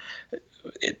 we're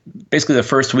basically the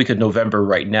first week of November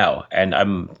right now, and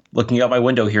I'm looking out my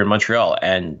window here in Montreal,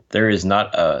 and there is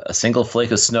not a single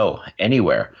flake of snow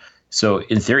anywhere. So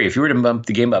in theory, if you were to bump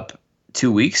the game up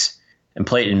 2 weeks and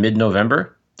play it in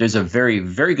mid-November, there's a very,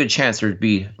 very good chance there'd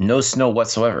be no snow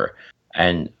whatsoever.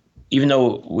 And even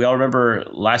though we all remember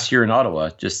last year in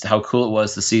Ottawa, just how cool it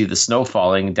was to see the snow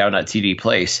falling down at TD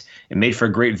Place, it made for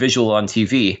a great visual on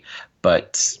TV.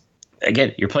 But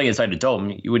again, you're playing inside a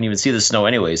dome, you wouldn't even see the snow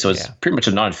anyway, so it's pretty much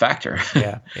a non-factor.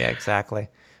 yeah, exactly.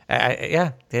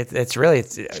 We're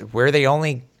the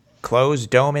only closed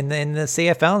dome in the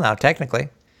CFL now, technically.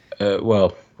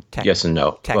 Yes and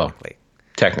no. Technically,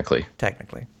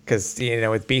 because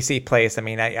with BC Place, I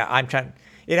mean, I'm trying.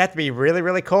 It'd have to be really,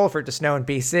 really cold for it to snow in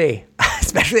BC,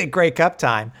 especially at Grey Cup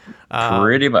time.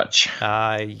 Pretty much.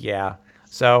 Yeah.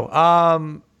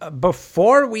 So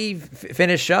before we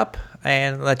finish up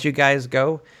and let you guys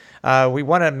go, we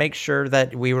want to make sure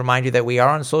that we remind you that we are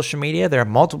on social media. There are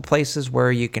multiple places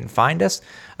where you can find us.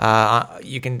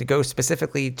 You can go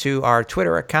specifically to our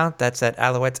Twitter account. That's at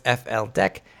Alouettes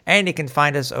FLDeck. And you can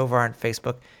find us over on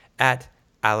Facebook at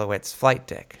Alouettes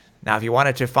FlightDeck. Now, if you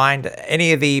wanted to find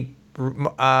any of the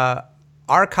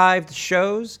archived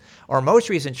shows or most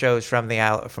recent shows from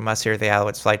us here at the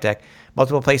Alouettes FlightDeck,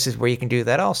 multiple places where you can do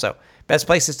that also. Best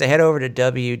place is to head over to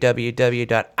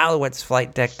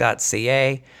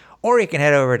www.alouettesflightdeck.ca, or you can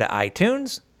head over to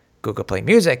iTunes, Google Play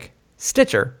Music,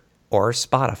 Stitcher, or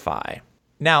Spotify.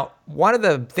 Now, one of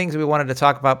the things we wanted to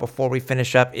talk about before we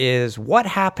finish up is what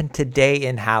happened today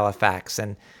in Halifax.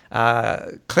 And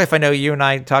Cliff, I know you and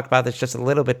I talked about this just a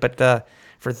little bit, but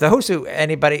for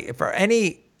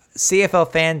any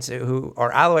CFL fans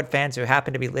or Alouette fans who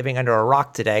happen to be living under a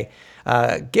rock today,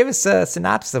 give us a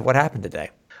synopsis of what happened today.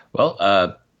 Well,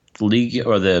 the league,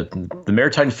 or the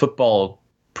Maritime Football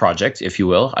Project, if you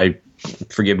will.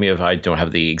 Forgive me if I don't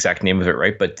have the exact name of it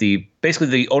right, but basically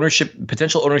the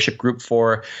potential ownership group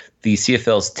for the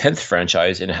CFL's 10th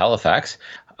franchise in Halifax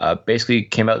basically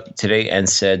came out today and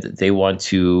said that they want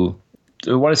to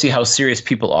see how serious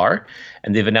people are,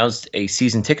 and they've announced a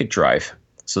season ticket drive.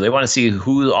 So they want to see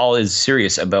who all is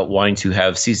serious about wanting to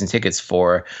have season tickets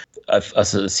for a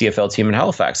CFL team in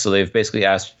Halifax. So they've basically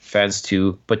asked fans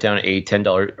to put down a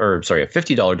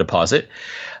 $50 deposit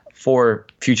for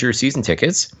future season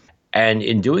tickets. And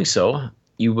in doing so,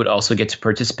 you would also get to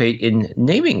participate in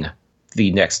naming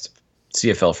the next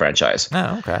CFL franchise.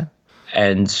 Oh, okay.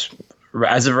 And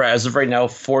as of right now,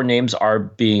 4 names are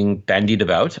being bandied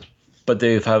about, but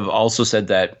they have also said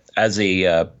that as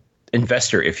a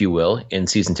investor, if you will, in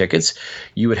season tickets,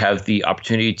 you would have the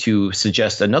opportunity to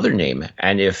suggest another name.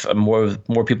 And if more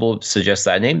people suggest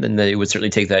that name, then they would certainly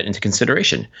take that into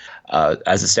consideration.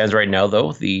 As it stands right now,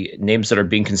 though, the names that are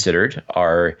being considered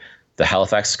are the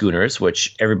Halifax Schooners,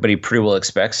 which everybody pretty well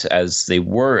expects, as they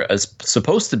were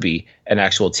supposed to be an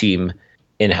actual team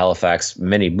in Halifax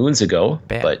many moons ago.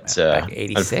 But back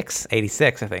 86, I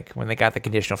think, when they got the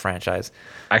conditional franchise.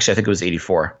 Actually, I think it was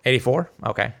 84. 84?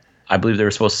 Okay. I believe they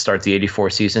were supposed to start the 84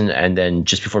 season, and then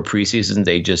just before preseason,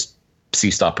 they just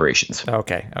ceased operations.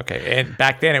 Okay. And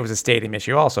back then, it was a stadium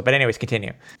issue also. But anyways,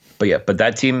 continue. But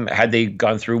that team, had they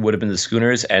gone through, would have been the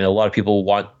Schooners, and a lot of people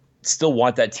still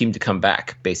want that team to come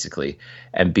back, basically,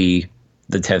 and be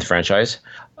the 10th franchise.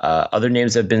 Other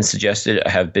names that have been suggested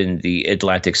have been the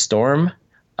Atlantic Storm,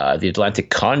 the Atlantic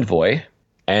Convoy,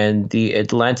 and the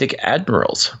Atlantic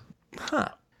Admirals. Huh.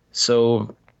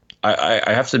 So I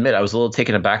have to admit, I was a little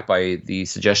taken aback by the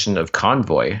suggestion of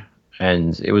Convoy,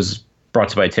 and it was brought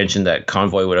to my attention that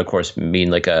Convoy would, of course, mean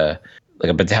like a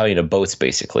battalion of boats,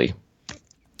 basically.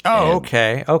 Oh,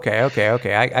 okay.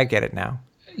 I get it now.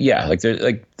 Yeah,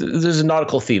 there's a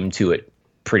nautical theme to it,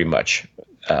 pretty much,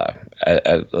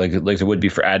 like there would be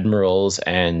for admirals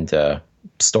and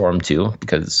Storm too,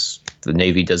 because the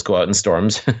Navy does go out in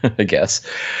storms, I guess.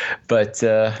 But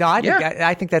no,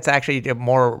 I think that's actually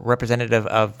more representative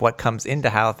of what comes into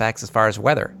Halifax as far as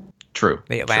weather. True.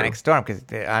 The Atlantic Storm, because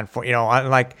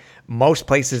unlike most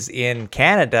places in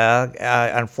Canada,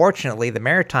 unfortunately, the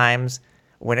Maritimes,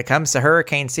 when it comes to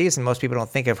hurricane season, most people don't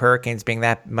think of hurricanes being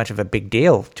that much of a big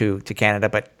deal to Canada,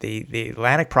 but the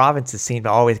Atlantic provinces seem to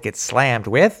always get slammed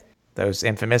with those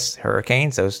infamous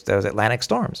hurricanes, those Atlantic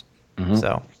storms. Mm-hmm.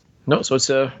 So it's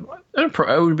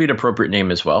it would be an appropriate name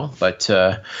as well. But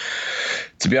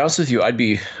To be honest with you, I'd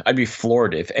be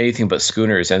floored if anything but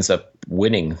Schooners ends up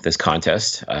winning this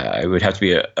contest. It would have to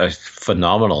be a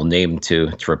phenomenal name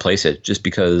to replace it, just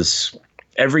because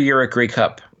every year at Grey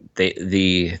Cup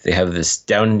they have this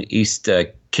down east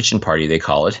kitchen party, they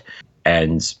call it,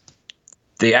 and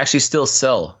they actually still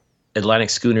sell Atlantic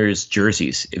Schooners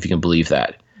jerseys, if you can believe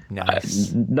that.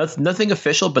 Nice. Nothing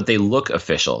official, but they look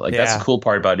official. Like that's the cool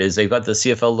part about it, is they've got the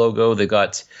CFL logo, they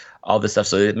got all this stuff.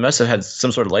 So they must have had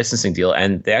some sort of licensing deal,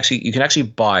 and you can actually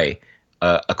buy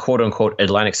a quote unquote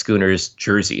Atlantic Schooners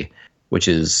jersey, which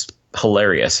is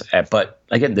hilarious. But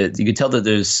again, you can tell that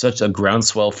there's such a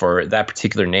groundswell for that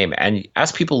particular name, and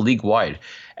ask people league wide.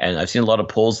 And I've seen a lot of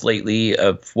polls lately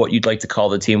of what you'd like to call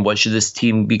the team. What should this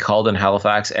team be called in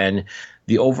Halifax? And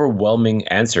the overwhelming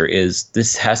answer is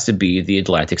this has to be the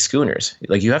Atlantic Schooners.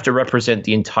 Like, you have to represent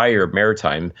the entire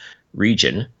maritime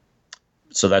region.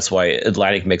 So that's why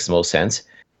Atlantic makes the most sense.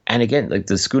 And again, like,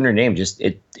 the Schooner name, just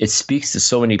it speaks to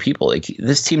so many people. Like,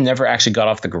 this team never actually got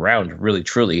off the ground, really,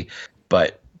 truly,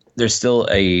 but there's still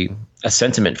a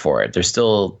sentiment for it. There's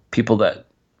still people that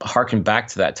harken back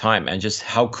to that time, and just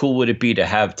how cool would it be to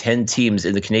have 10 teams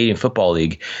in the Canadian Football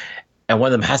League, and one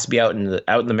of them has to be out in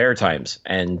the Maritimes.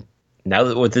 And now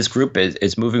that what this group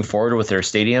is moving forward with their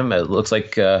stadium, it looks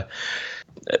like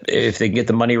if they can get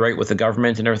the money right with the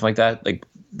government and everything like that, like,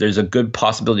 there's a good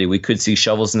possibility we could see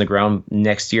shovels in the ground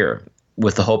next year,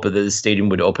 with the hope that this stadium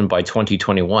would open by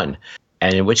 2021.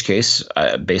 And in which case,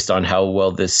 based on how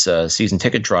well this season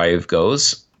ticket drive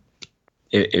goes,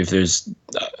 if there's,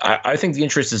 I think the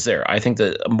interest is there. I think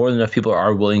that more than enough people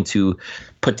are willing to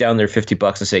put down their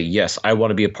 $50 and say, yes, I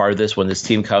want to be a part of this. When this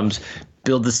team comes,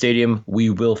 build the stadium, we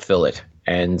will fill it.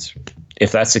 And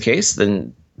if that's the case,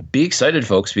 then be excited,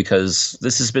 folks, because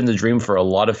this has been the dream for a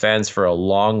lot of fans for a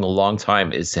long, long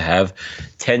time, is to have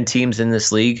 10 teams in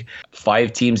this league,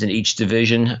 5 teams in each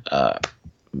division.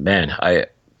 Man,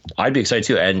 I'd be excited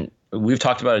too. And we've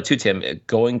talked about it too, Tim,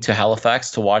 going to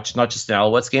Halifax to watch not just an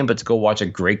Alouettes game, but to go watch a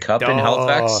Grey Cup in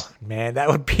Halifax. Man, that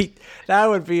would be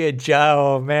a job.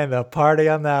 Oh man, the party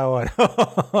on that one.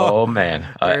 Oh man,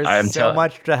 there's so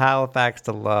much to Halifax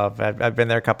to love. I've been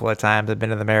there a couple of times. I've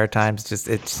been to the Maritimes. It's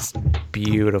just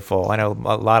beautiful. I know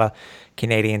a lot of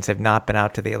Canadians have not been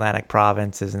out to the Atlantic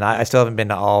provinces, and I still haven't been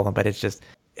to all of them. But it's just,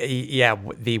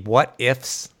 the what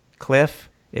ifs, Cliff.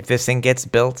 If this thing gets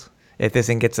built. If this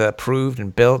thing gets approved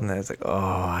and built, and it's like,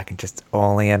 I can just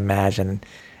only imagine,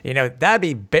 that'd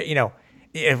be,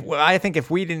 I think if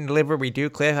we didn't live where we do,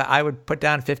 Cliff, I would put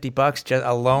down $50 just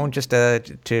alone, just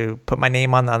to put my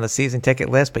name on the season ticket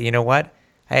list. But you know what?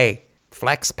 Hey,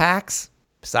 flex packs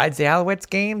besides the Alouettes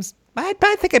games, I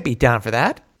think I'd be down for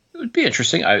that. It would be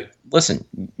interesting. Listen,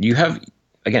 you have,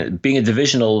 again, being a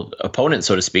divisional opponent,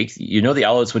 so to speak, the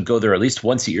Alouettes would go there at least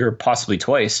once a year, possibly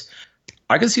twice.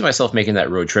 I can see myself making that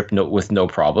road trip with no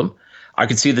problem. I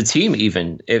could see the team,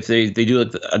 even if they do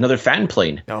another fan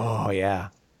plane. Oh, yeah.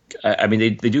 I mean,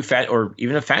 they do fan, or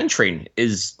even a fan train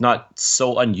is not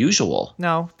so unusual.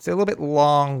 No, it's a little bit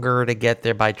longer to get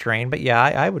there by train, but yeah,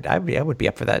 I would be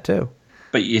up for that too.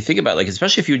 But you think about, like,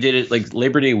 especially if you did it like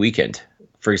Labor Day weekend,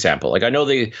 for example. Like, I know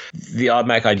the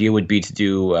automatic idea would be to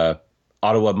do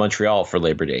Ottawa, Montreal for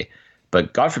Labor Day,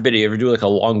 but God forbid you ever do like a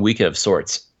long weekend of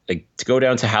sorts. Like, to go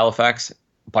down to Halifax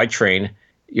by train,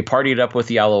 you party it up with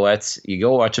the Alouettes, you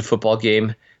go watch a football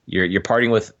game, you're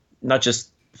partying with not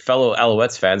just fellow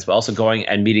Alouettes fans, but also going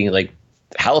and meeting like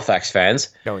Halifax fans.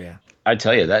 Oh yeah. I'd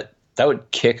tell you that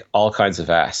would kick all kinds of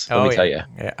ass. Let me tell you.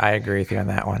 Yeah, I agree with you on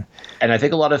that one. And I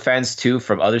think a lot of fans too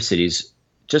from other cities,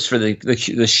 just for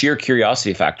the sheer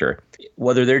curiosity factor,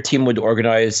 whether their team would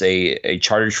organize a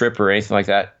charter trip or anything like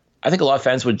that, I think a lot of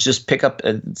fans would just pick up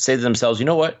and say to themselves, you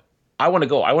know what? I want to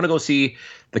go. I want to go see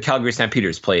the Calgary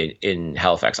Stampeders play in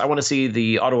Halifax. I want to see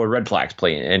the Ottawa Red Blacks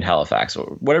play in Halifax, or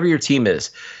whatever your team is,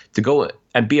 to go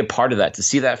and be a part of that, to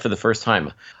see that for the first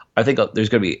time. I think there's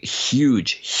going to be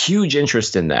huge, huge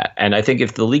interest in that. And I think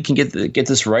if the league can get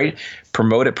this right,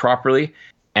 promote it properly,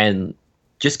 and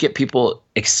just get people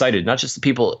excited, not just the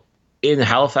people in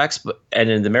Halifax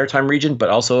and in the Maritime region, but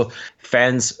also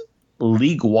fans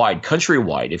league-wide,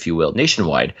 country-wide, if you will,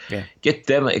 nationwide. Yeah. Get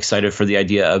them excited for the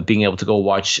idea of being able to go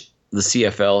watch the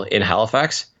CFL in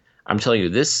Halifax. I'm telling you,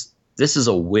 this is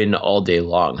a win all day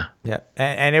long. Yeah,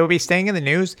 and it will be staying in the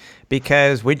news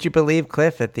because would you believe,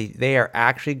 Cliff, that they are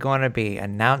actually going to be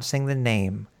announcing the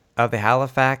name of the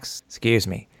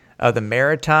of the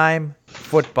Maritime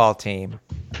football team.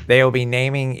 They will be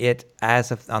naming it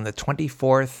on the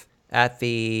 24th at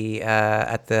the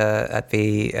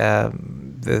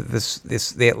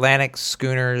Atlantic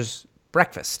Schooners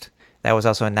breakfast. That was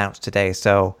also announced today.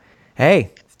 So,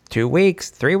 hey, 2 weeks,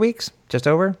 3 weeks, just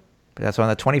over. But that's on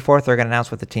the 24th. They're going to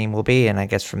announce what the team will be, and I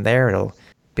guess from there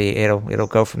it'll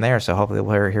go from there. So hopefully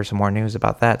we'll hear some more news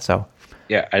about that. So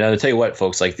yeah, and I'll tell you what,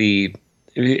 folks, like if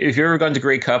you've ever gone to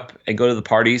Grey Cup and go to the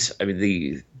parties, I mean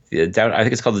the down, I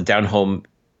think it's called the Down Home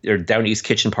or Down East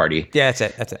Kitchen Party. Yeah,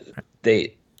 that's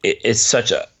it. It's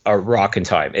such a rockin'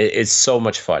 time. It's so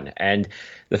much fun, and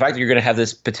the fact that you're going to have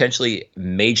this potentially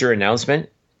major announcement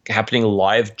happening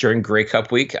live during Grey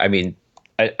Cup week. I mean,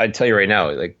 I tell you right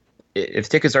now, like if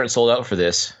tickets aren't sold out for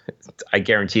this, I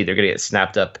guarantee they're going to get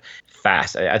snapped up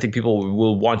fast. I think people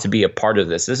will want to be a part of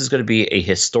this. This is going to be a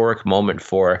historic moment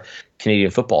for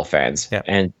Canadian football fans,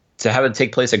 and to have it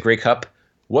take place at Grey Cup.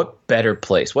 What better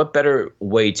place? What better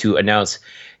way to announce,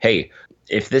 hey,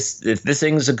 if this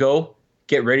thing's a go,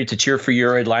 get ready to cheer for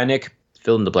your Atlantic,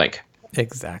 fill in the blank.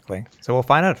 Exactly. So we'll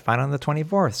find out on the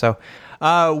 24th. So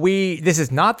this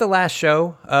is not the last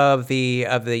show of the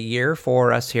year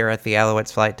for us here at the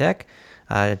Alouettes Flight Deck.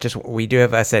 We do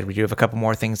have a couple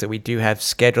more things that we do have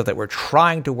scheduled that we're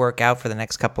trying to work out for the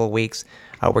next couple of weeks.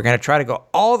 We're going to try to go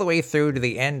all the way through to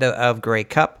the end of Grey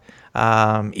Cup.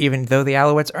 Even though the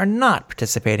Alouettes are not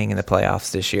participating in the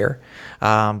playoffs this year.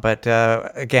 But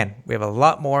again, we have a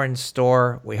lot more in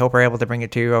store. We hope we're able to bring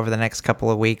it to you over the next couple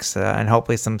of weeks and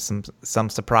hopefully some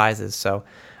surprises. So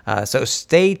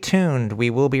stay tuned. We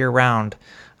will be around.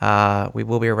 For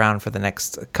the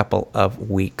next couple of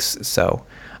weeks. So,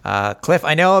 Cliff,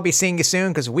 I know I'll be seeing you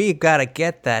soon because we've got to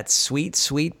get that sweet,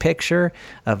 sweet picture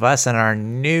of us in our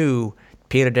new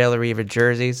Peter De La Riva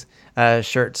jerseys,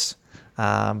 shirts.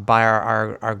 By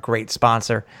our great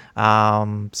sponsor. So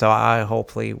I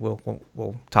hopefully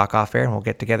we'll talk off air and we'll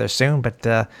get together soon.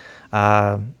 But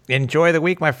enjoy the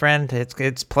week, my friend.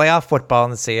 It's playoff football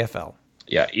in the CFL.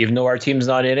 Yeah, even though our team's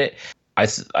not in it, I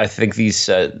think these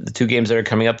the two games that are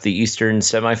coming up, the Eastern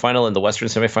semifinal and the Western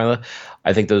semifinal,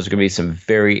 I think those are going to be some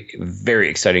very, very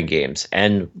exciting games.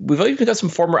 And we've even got some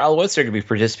former Alouettes that are going to be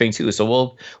participating too. So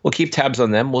we'll keep tabs on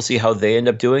them. We'll see how they end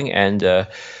up doing, and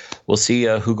we'll see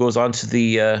who goes on to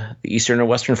the Eastern and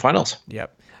Western finals.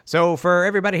 Yep. So for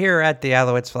everybody here at the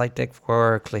Alouettes Flight Deck,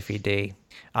 for Cliffy D,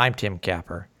 I'm Tim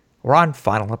Capper. We're on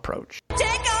Final Approach.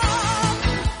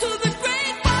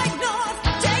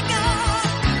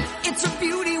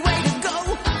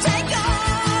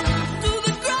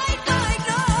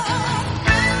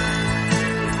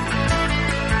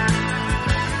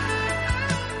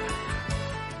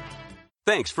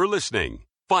 Thanks for listening.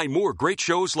 Find more great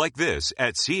shows like this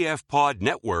at CF Pod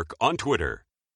Network on Twitter.